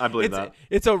I believe that.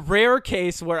 It's a rare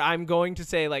case where I'm going to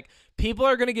say like people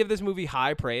are going to give this movie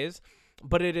high praise,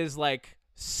 but it is like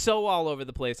so all over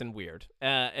the place and weird.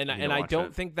 And I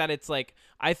don't think that it's like,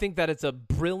 I think that it's a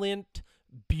brilliant,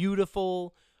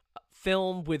 beautiful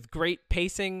film with great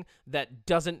pacing that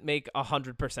doesn't make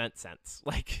 100% sense.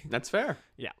 Like that's fair.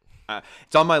 Yeah.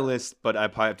 It's on my list, but I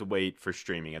probably have to wait for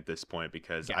streaming at this point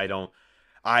because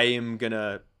I am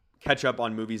gonna catch up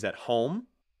on movies at home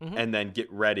and then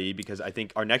get ready because I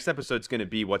think our next episode is gonna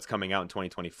be what's coming out in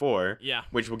 2024. Yeah.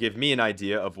 Which will give me an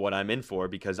idea of what I'm in for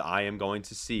because I am going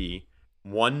to see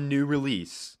one new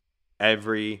release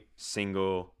every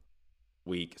single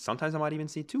week. Sometimes I might even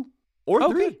see 2 or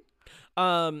 3. Good.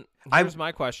 Here's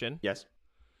my question. Yes.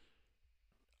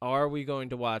 Are we going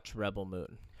to watch Rebel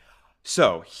Moon?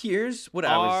 So here's what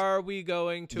I was. Are we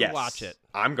going to Yes, watch it?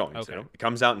 I'm going Okay. to. It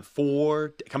comes out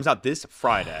It comes out this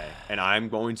Friday, and I'm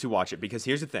going to watch it because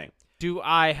here's the thing. Do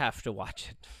I have to watch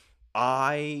it?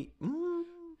 I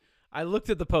looked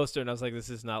at the poster and I was like, this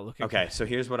is not looking okay. good. So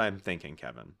here's what I'm thinking,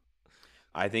 Kevin.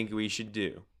 I think we should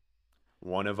do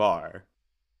one of our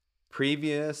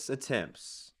previous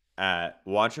attempts at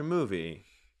watch a movie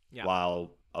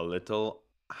while a little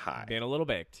high. Being a little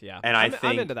baked, yeah. And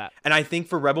I'm into that. And I think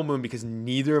for Rebel Moon, because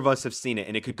neither of us have seen it,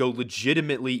 and it could go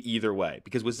legitimately either way.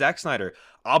 Because with Zack Snyder,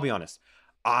 I'll be honest,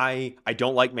 I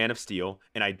don't like Man of Steel,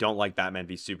 and I don't like Batman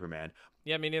v Superman.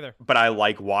 Yeah, me neither. But I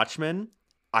like Watchmen.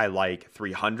 I like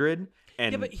 300.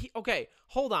 And yeah, but okay,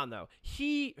 hold on though.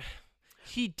 He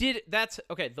did. That's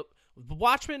okay. The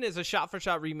Watchmen is a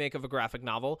shot-for-shot remake of a graphic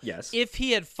novel. Yes. If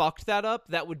he had fucked that up,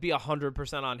 that would be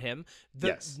 100% on him.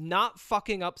 Yes. Not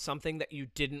fucking up something that you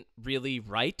didn't really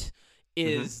write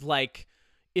is like,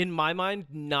 in my mind,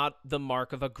 not the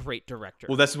mark of a great director.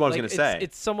 Well, that's what I was going to say.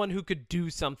 It's someone who could do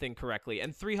something correctly.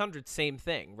 And 300, same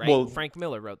thing, right? Well, Frank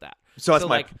Miller wrote that. So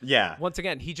that's yeah. Once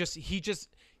again,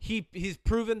 he's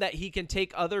proven that he can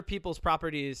take other people's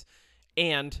properties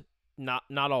and not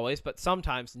always, but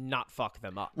sometimes not fuck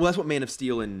them up. Well, that's what Man of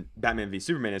Steel and Batman v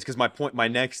Superman is. Because my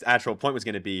next actual point was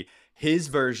going to be his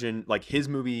version, like his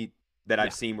movie that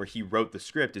I've seen where he wrote the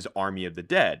script is Army of the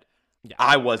Dead. Yeah.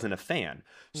 I wasn't a fan.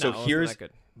 So here's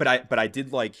but I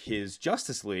did like his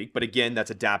Justice League, but again, that's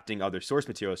adapting other source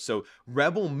material. So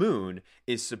Rebel Moon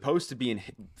is supposed to be,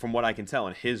 from what I can tell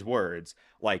in his words,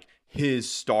 like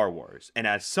his Star Wars. And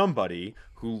as somebody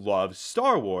who loves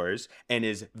Star Wars and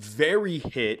is very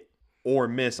hit or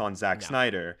miss on Zack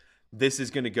Snyder, this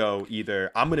is going to go either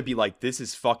I'm going to be like, this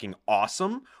is fucking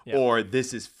awesome, or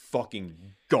this is fucking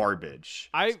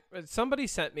garbage. Somebody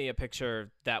sent me a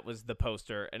picture that was the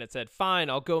poster, and it said,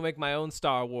 fine, I'll go make my own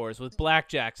Star Wars with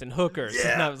blackjacks and hookers.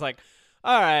 Yeah. And I was like,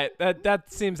 all right,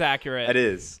 that seems accurate. It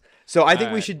is. So I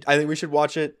think we should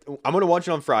watch it. I'm going to watch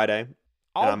it on Friday.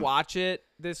 I'll watch it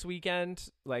this weekend,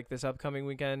 like this upcoming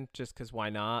weekend, just because why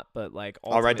not? But like,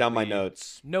 I'll write down my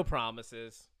notes. No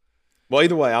promises. Well,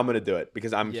 either way, I'm going to do it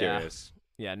because I'm curious.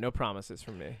 Yeah, no promises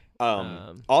from me.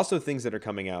 Also, things that are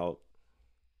coming out,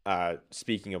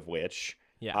 speaking of which,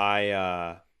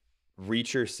 Reacher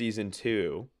Season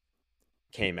 2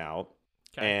 came out.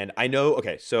 Okay. And I know,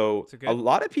 so a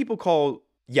lot of people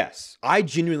yes, I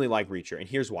genuinely like Reacher, and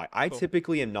here's why. I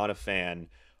typically am not a fan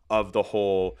of the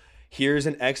whole, here's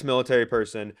an ex-military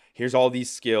person, here's all these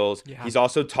skills, he's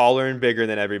also taller and bigger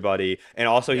than everybody, and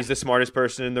also he's the smartest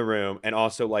person in the room, and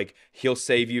also like he'll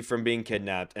save you from being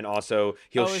kidnapped, and also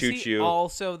he'll shoot you.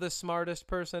 Also the smartest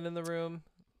person in the room?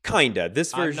 Kinda.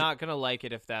 This version, I'm not gonna like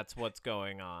it if that's what's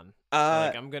going on.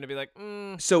 I'm gonna be like,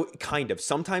 So kind of.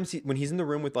 Sometimes when he's in the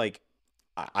room with like,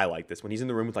 I like this, when he's in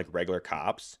the room with like regular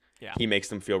cops, he makes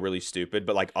them feel really stupid,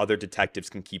 but like other detectives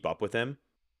can keep up with him.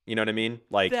 You know what I mean?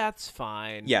 Like, that's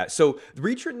fine. Yeah. So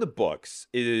Reacher in the books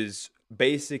is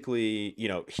basically,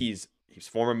 he's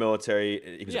former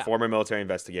military. He was a former military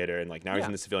investigator, and like now he's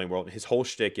in the civilian world. His whole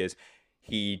shtick is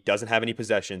he doesn't have any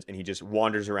possessions, and he just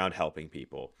wanders around helping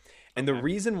people. And the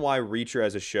reason why Reacher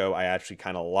as a show I actually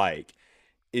kind of like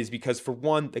is because, for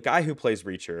one, the guy who plays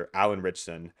Reacher, Alan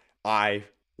Ritchson, I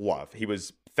love. He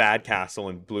was Thad Castle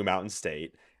in Blue Mountain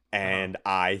State. And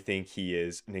I think he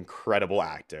is an incredible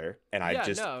actor, and I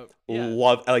just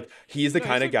love. Like, he's the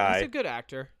kind of guy. He's a good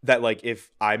actor. That like,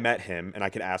 if I met him and I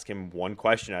could ask him one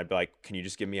question, I'd be like, "Can you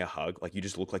just give me a hug? Like, you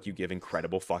just look like you give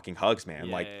incredible fucking hugs, man.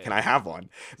 Can I have one?"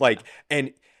 Like,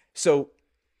 and so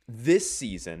this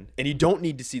season, and you don't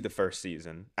need to see the first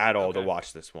season at all to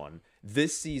watch this one.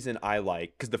 This season I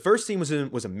like because the first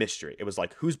season was a mystery. It was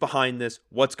like, who's behind this?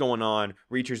 What's going on?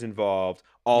 Reacher's involved.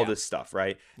 All this stuff,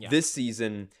 right? Yeah. This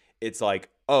season, it's like,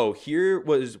 oh, here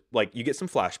was like, you get some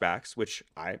flashbacks, which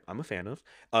I'm a fan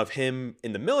of him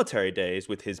in the military days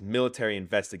with his military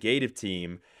investigative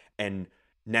team. And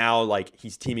now like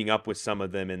he's teaming up with some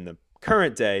of them in the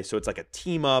current day. So it's like a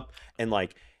team up, and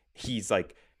like, he's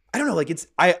like, I don't know, like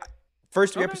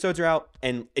first 3 episodes are out.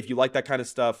 And if you like that kind of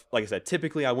stuff, like I said,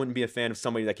 typically I wouldn't be a fan of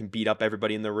somebody that can beat up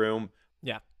everybody in the room.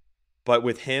 Yeah. But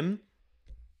with him,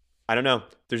 I don't know.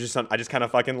 There's just I just kind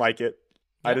of fucking like it.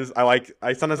 Yeah.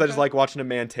 I sometimes I just like watching a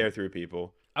man tear through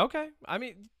people. Okay. I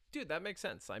mean, dude, that makes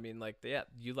sense. I mean, like,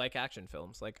 you like action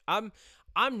films. Like, I'm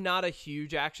not a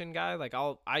huge action guy. Like,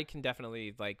 I can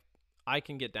definitely like, I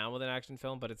can get down with an action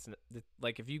film, but it's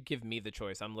like if you give me the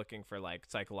choice, I'm looking for like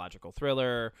psychological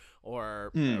thriller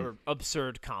or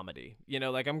absurd comedy. You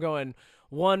know, like I'm going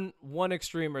one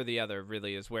extreme or the other.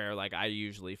 Really is where like I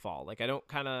usually fall. Like I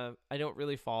don't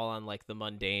really fall on like the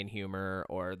mundane humor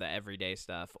or the everyday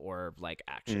stuff or like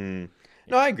action.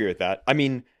 No, I agree with that. I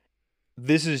mean,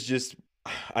 this is just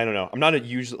I don't know. I'm not a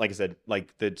usually like I said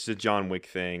like it's a John Wick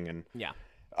thing, and Yeah.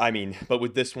 I mean, but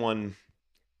with this one.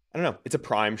 I don't know. It's a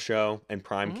Prime show, and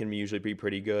Prime can usually be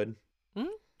pretty good.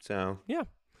 So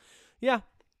Yeah.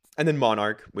 And then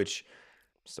Monarch, which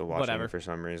I'm still watching Whatever. for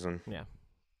some reason. Yeah.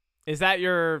 Is that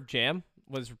your jam?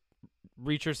 Was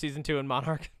Reacher season 2 and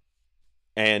Monarch?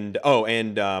 And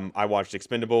I watched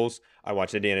Expendables, I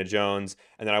watched Indiana Jones,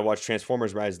 and then I watched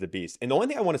Transformers: Rise of the Beast. And the only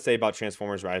thing I want to say about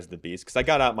Transformers: Rise of the Beast, because I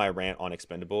got out my rant on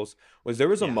Expendables, was there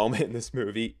was a moment in this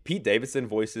movie. Pete Davidson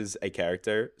voices a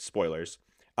character. Spoilers.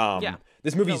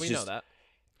 This movie's we just know that.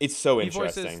 It's so He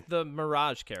interesting. voices the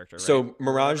Mirage character, right? So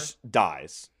Mirage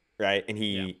dies, right? And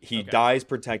he dies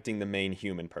protecting the main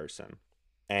human person.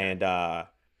 And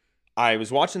I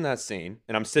was watching that scene,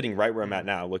 and I'm sitting right where I'm at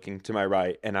now, looking to my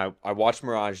right, and I watched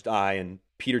Mirage die, and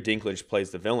Peter Dinklage plays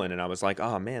the villain, and I was like,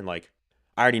 oh man, like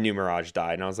I already knew Mirage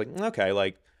died, and I was like, okay,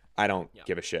 like I don't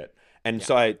give a shit. And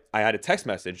so I had a text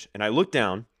message, and I looked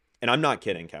down, and I'm not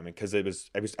kidding, Kevin, because it was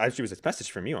actually a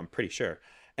message from you, I'm pretty sure.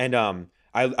 And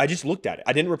I just looked at it.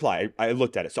 I didn't reply. I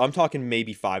looked at it. So I'm talking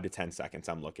maybe 5 to 10 seconds.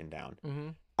 I'm looking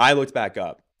down. I looked back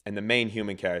up, and the main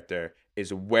human character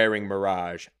is wearing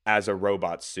Mirage as a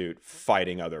robot suit,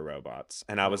 fighting other robots.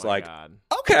 And I was like,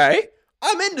 okay,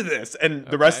 I'm into this. And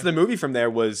the rest of the movie from there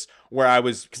was where I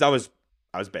was, because I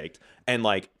was baked, and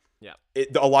like,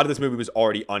 a lot of this movie was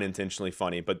already unintentionally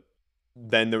funny. But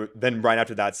then right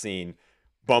after that scene,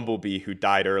 Bumblebee, who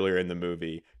died earlier in the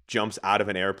movie, jumps out of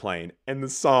an airplane, and the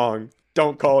song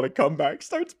 "Don't Call It a Comeback"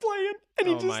 starts playing, and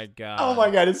he my god! Oh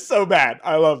my god, it's so bad.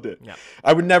 I loved it. Yeah.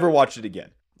 I would never watch it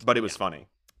again, but it was funny,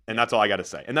 and that's all I got to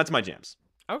say. And that's my jams.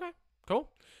 Okay, cool.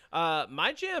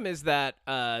 My jam is that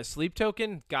Sleep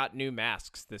Token got new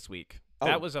masks this week.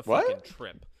 That was a fucking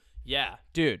trip. Yeah,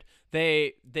 dude.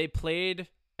 They played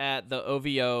at the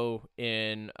OVO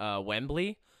in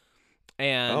Wembley,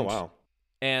 and oh wow.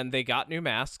 And they got new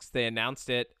masks. They announced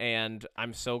it, and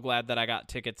I'm so glad that I got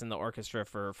tickets in the orchestra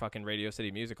for fucking Radio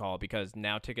City Music Hall, because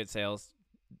now ticket sales,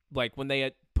 like when they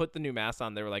had put the new masks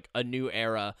on, they were like a new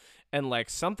era, and like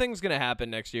something's gonna happen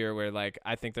next year where like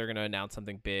I think they're gonna announce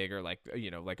something big, or like,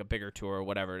 you know, like a bigger tour or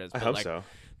whatever it is. But I hope like, so.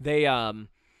 They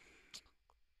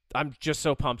I'm just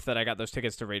so pumped that I got those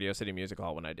tickets to Radio City Music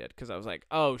Hall when I did, because I was like,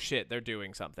 oh shit, they're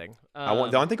doing something.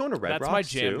 Aren't they going to Red Rocks? That's my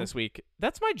jam too? this week.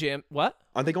 That's my jam. What?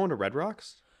 Aren't they going to Red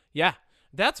Rocks? Yeah,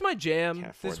 that's my jam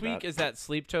this week. Is that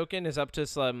Sleep Token is up to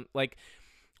some, like,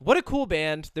 what a cool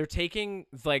band. They're taking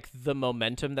like the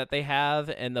momentum that they have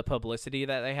and the publicity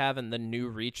that they have and the new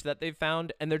reach that they've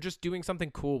found, and they're just doing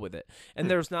something cool with it.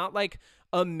 And there's not like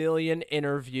a million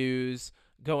interviews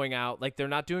going out. Like, they're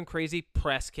not doing crazy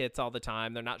press kits all the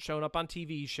time. They're not showing up on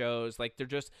TV shows. Like, they're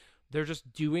just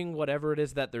doing whatever it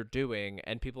is that they're doing,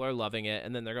 and people are loving it.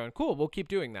 And then they're going, cool, we'll keep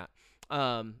doing that.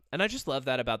 And I just love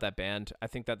that about that band. I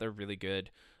think that they're really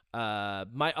good.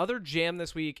 My other jam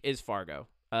this week is Fargo,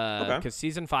 because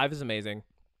season 5 is amazing.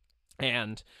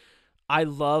 And I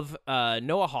love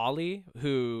Noah Hawley,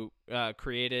 who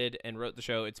created and wrote the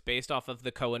show. It's based off of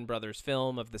the Coen brothers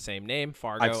film of the same name,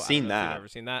 Fargo. I've seen that. You've ever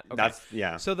seen that?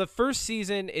 Okay. So the first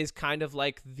season is kind of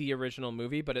like the original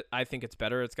movie, but I think it's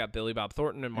better. It's got Billy Bob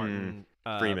Thornton and Martin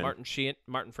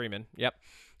Freeman. Yep.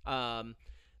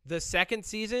 The second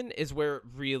season is where it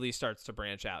really starts to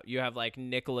branch out. You have like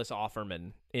Nicholas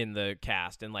Offerman in the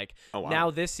cast, and like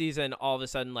now this season, all of a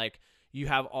sudden, like, you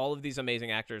have all of these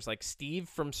amazing actors. Like Steve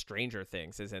from Stranger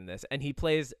Things is in this, and he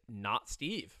plays not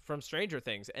Steve from Stranger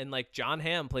Things. And like John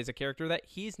Hamm plays a character that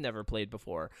he's never played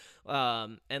before.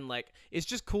 And like, it's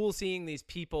just cool seeing these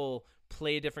people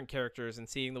play different characters and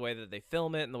seeing the way that they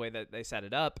film it and the way that they set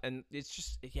it up. And it's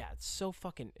just, yeah, it's so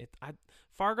fucking,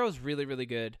 Fargo's really, really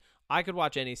good. I could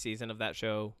watch any season of that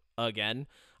show again.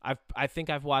 I think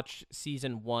I've watched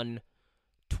season 1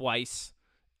 twice.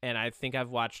 And I think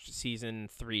I've watched season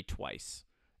 3 twice,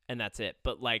 and that's it.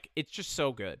 But like, it's just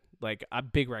so good. Like, a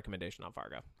big recommendation on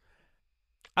Fargo.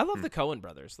 I love the Coen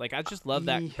brothers. Like, I just love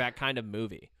that kind of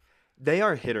movie. They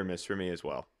are hit or miss for me as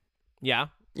well. Yeah?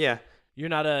 Yeah. You're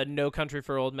not a No Country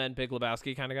for Old Men, Big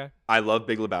Lebowski kind of guy? I love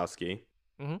Big Lebowski,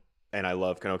 mm-hmm. and I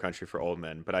love No Country for Old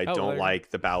Men, but I don't like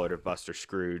The Ballad of Buster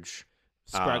Scrooge.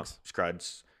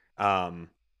 Scruggs.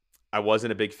 I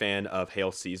wasn't a big fan of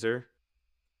Hail Caesar.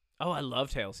 Oh, I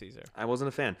loved Hail Caesar. I wasn't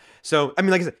a fan. So, I mean,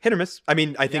 like I said, hit or miss. I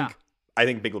mean, I think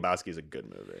Big Lebowski is a good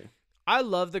movie. I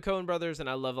love the Coen brothers, and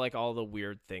I love like all the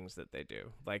weird things that they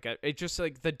do. Like it just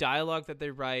like the dialogue that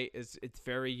they write it's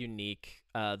very unique.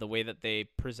 The way that they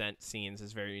present scenes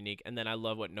is very unique, and then I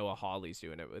love what Noah Hawley's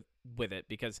doing it with it,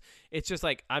 because it's just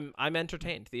like I'm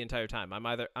entertained the entire time.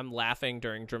 I'm laughing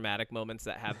during dramatic moments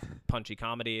that have punchy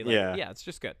comedy. Like, yeah, it's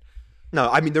just good. No,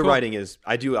 I mean their Cool. writing is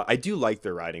I do like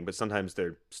their writing, but sometimes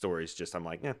their stories just I'm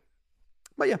like, yeah.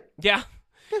 But yeah. Yeah.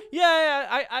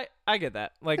 Yeah, I get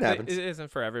that. Like, It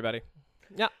isn't for everybody.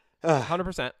 Yeah,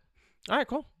 100%. All right,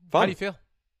 cool. Fun. How do you feel?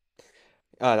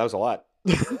 That was a lot.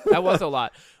 That was a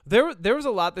lot. There was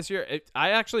a lot this year. I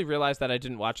actually realized that I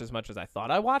didn't watch as much as I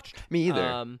thought I watched. Me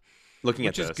either. Looking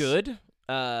at this. Which is good.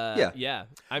 Yeah.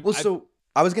 I was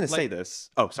going to say this.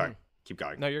 Oh, sorry. Keep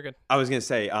going. No, you're good. I was going to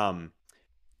say,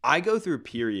 I go through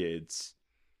periods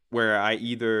where I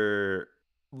either,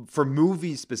 for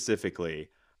movies specifically,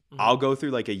 I'll go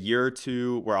through like a year or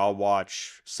two where I'll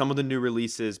watch some of the new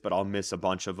releases, but I'll miss a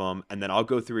bunch of them. And then I'll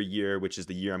go through a year, which is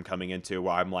the year I'm coming into,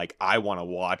 where I'm like, I want to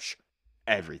watch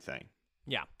everything.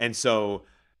 Yeah. And so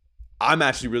I'm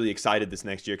actually really excited this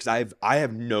next year because I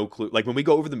have no clue. Like when we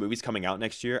go over the movies coming out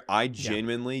next year, I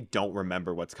genuinely don't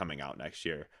remember what's coming out next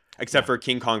year, except for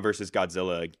King Kong versus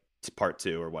Godzilla Part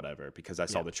 2 or whatever, because I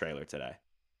saw the trailer today.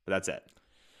 But that's it.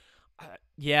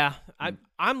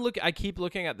 I keep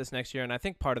looking at this next year, and I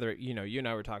think part of the, you and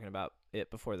I were talking about it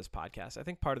before this podcast. I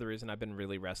think part of the reason I've been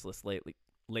really restless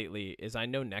lately is I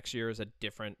know next year is a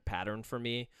different pattern for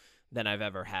me than I've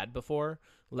ever had before.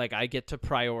 Like I get to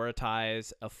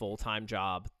prioritize a full-time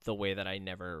job the way that I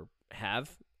never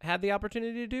have had the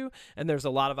opportunity to do, and there's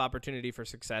a lot of opportunity for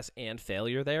success and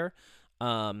failure there.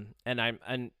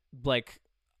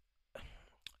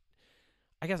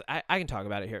 I guess I can talk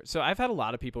about it here. So I've had a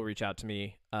lot of people reach out to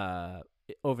me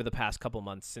over the past couple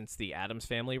months since the Addams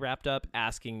Family wrapped up,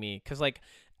 asking me, because like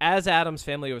as Addams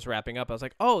Family was wrapping up, I was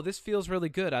like, oh, this feels really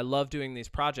good. I love doing these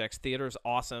projects. Theater's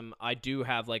awesome. I do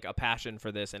have like a passion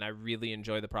for this, and I really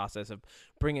enjoy the process of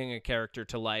bringing a character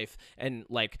to life and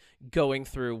like going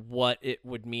through what it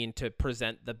would mean to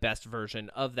present the best version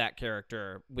of that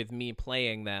character with me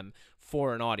playing them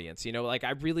for an audience. Like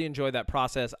I really enjoy that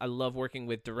process. I love working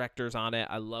with directors on it.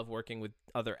 I love working with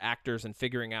other actors and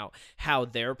figuring out how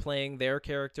they're playing their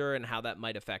character and how that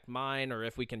might affect mine, or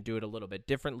if we can do it a little bit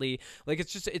differently. Like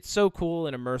it's so cool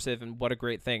and immersive, and what a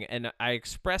great thing. And I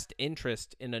expressed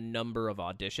interest in a number of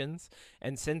auditions,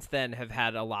 and since then have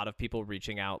had a lot of people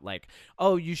reaching out like,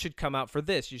 oh, you should come out for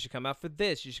this, you should come out for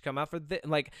this, you should come out for this.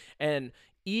 Like, and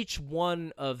each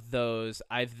one of those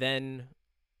I've then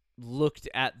looked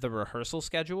at the rehearsal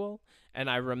schedule, and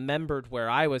I remembered where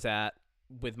I was at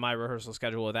with my rehearsal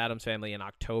schedule with Addams Family in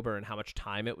October and how much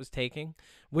time it was taking,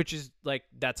 which is like,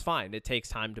 that's fine. It takes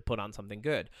time to put on something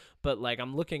good. But like,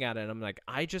 I'm looking at it and I'm like,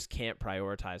 I just can't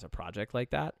prioritize a project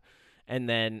like that. And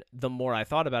then the more I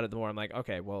thought about it, the more I'm like,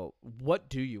 okay, well, what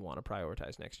do you want to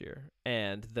prioritize next year?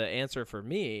 And the answer for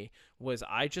me was,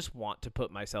 I just want to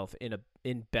put myself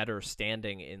in better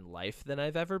standing in life than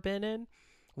I've ever been in,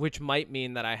 which might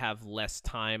mean that I have less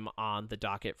time on the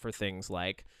docket for things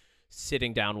like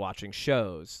sitting down watching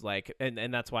shows, like,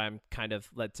 and that's why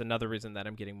that's another reason that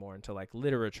I'm getting more into like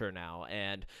literature now.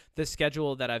 And the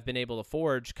schedule that I've been able to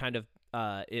forge kind of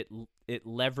it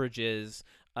leverages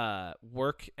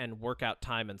work and workout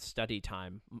time and study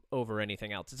time over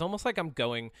anything else. It's almost like I'm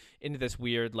going into this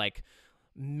weird like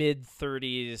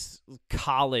mid-30s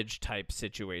college type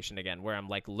situation again, where I'm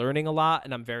like learning a lot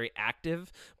and I'm very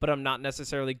active, but I'm not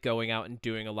necessarily going out and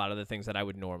doing a lot of the things that I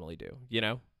would normally do,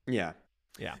 Yeah.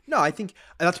 Yeah. No, I think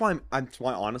that's why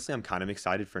honestly I'm kind of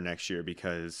excited for next year,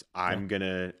 because I'm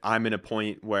in a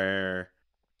point where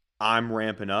I'm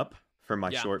ramping up for my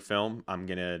short film. I'm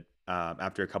gonna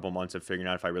after a couple months of figuring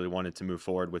out if I really wanted to move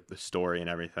forward with the story and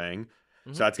everything.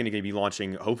 Mm-hmm. So that's gonna be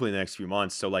launching hopefully in the next few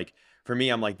months. So like for me,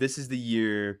 I'm like, this is the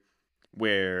year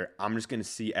where I'm just gonna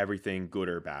see everything good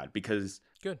or bad, because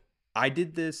I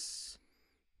did this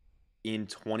in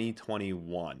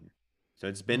 2021. So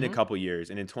it's been a couple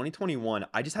years. And in 2021,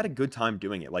 I just had a good time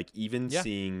doing it. Like even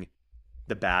seeing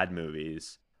the bad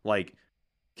movies, like,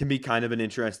 can be kind of an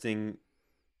interesting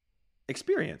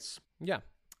experience. Yeah.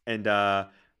 And I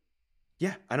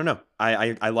don't know.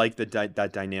 I like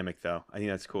that dynamic though. I think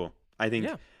that's cool. I think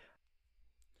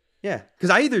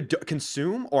because I either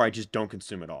consume or I just don't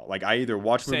consume at all. Like I either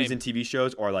watch movies and TV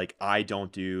shows, or like I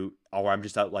don't do, or I'm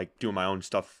just out like doing my own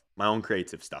stuff, my own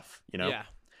creative stuff, Yeah.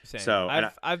 Same. So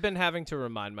I've been having to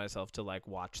remind myself to like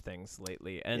watch things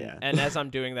lately, and as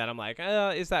I'm doing that, I'm like,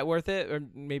 is that worth it? Or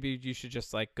maybe you should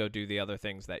just like go do the other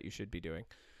things that you should be doing.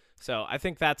 So I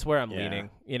think that's where I'm leaning.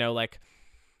 Like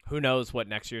who knows what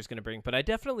next year is going to bring, but I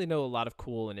definitely know a lot of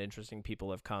cool and interesting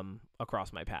people have come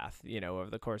across my path, over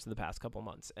the course of the past couple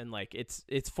months. And like,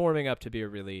 it's forming up to be a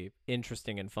really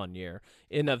interesting and fun year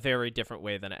in a very different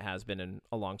way than it has been in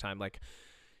a long time. Like,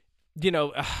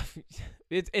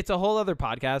 it's a whole other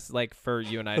podcast, like for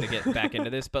you and I to get back into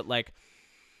this,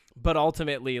 but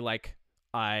ultimately, like,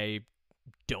 I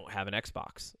don't have an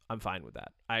Xbox. I'm fine with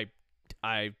that. I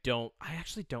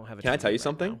actually don't have a TV. Can I tell you right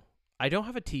something? now. I don't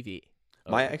have a TV.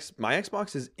 My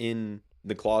Xbox is in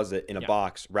the closet in a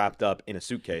box wrapped up in a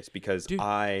suitcase because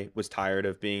I was tired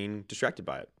of being distracted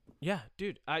by it. Yeah,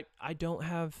 dude, I don't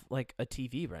have like a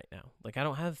TV right now. Like, I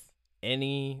don't have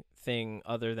anything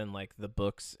other than like the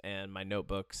books and my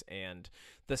notebooks and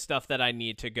the stuff that I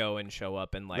need to go and show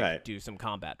up and like do some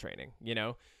combat training,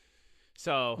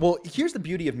 So, well, here's the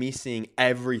beauty of me seeing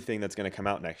everything that's going to come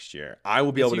out next year. I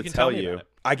will be able to tell you.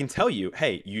 I can tell you,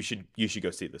 hey, you should go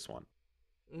see this one.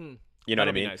 You know what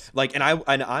I mean? Nice. Like, and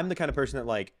I'm the kind of person that,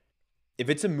 like, if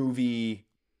it's a movie,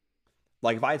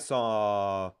 like if I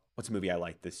saw, what's a movie I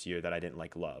liked this year that I didn't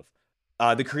love?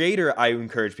 The Creator, I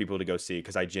encourage people to go see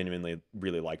because I genuinely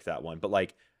really liked that one. But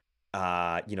like,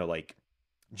 like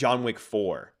John Wick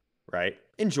 4, right?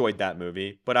 Enjoyed that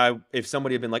movie. But if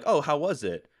somebody had been like, oh, how was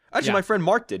it? Actually, my friend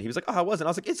Mark did. He was like, oh, how was it? And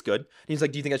I was like, it's good. And he's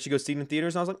like, do you think I should go see it in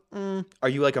theaters? And I was like, are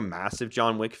you like a massive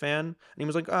John Wick fan? And he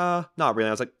was like, not really.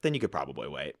 I was like, then you could probably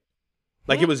wait.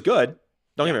 Like, it was good.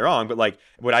 Don't get me wrong. But like,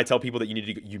 would I tell people that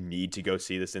you need to go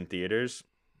see this in theaters?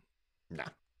 No.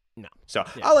 So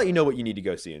I'll let you know what you need to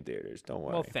go see in theaters. Don't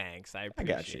worry. Well, thanks. I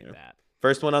appreciate that.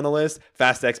 First one on the list,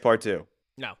 Fast X Part 2.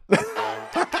 No.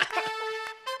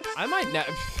 I might not.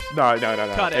 No.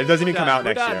 Cut it. It doesn't even come out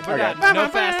next year. We're done. No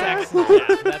Fast X.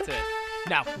 Yeah, that's it.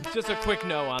 No, just a quick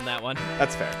no on that one.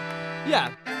 That's fair.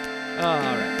 Yeah. All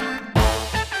right.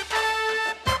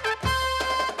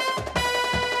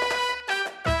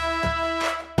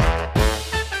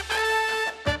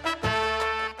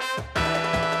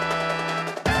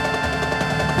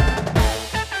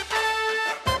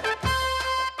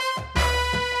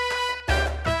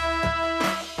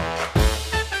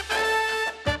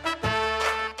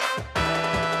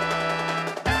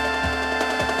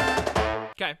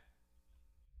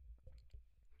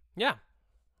 Yeah.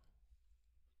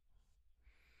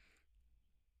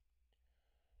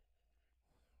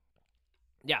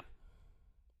 Yeah.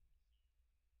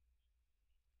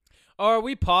 Oh, are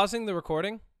we pausing the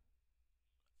recording?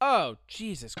 Oh,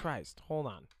 Jesus Christ. Hold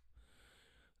on.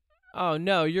 Oh,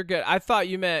 no, you're good. I thought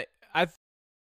you meant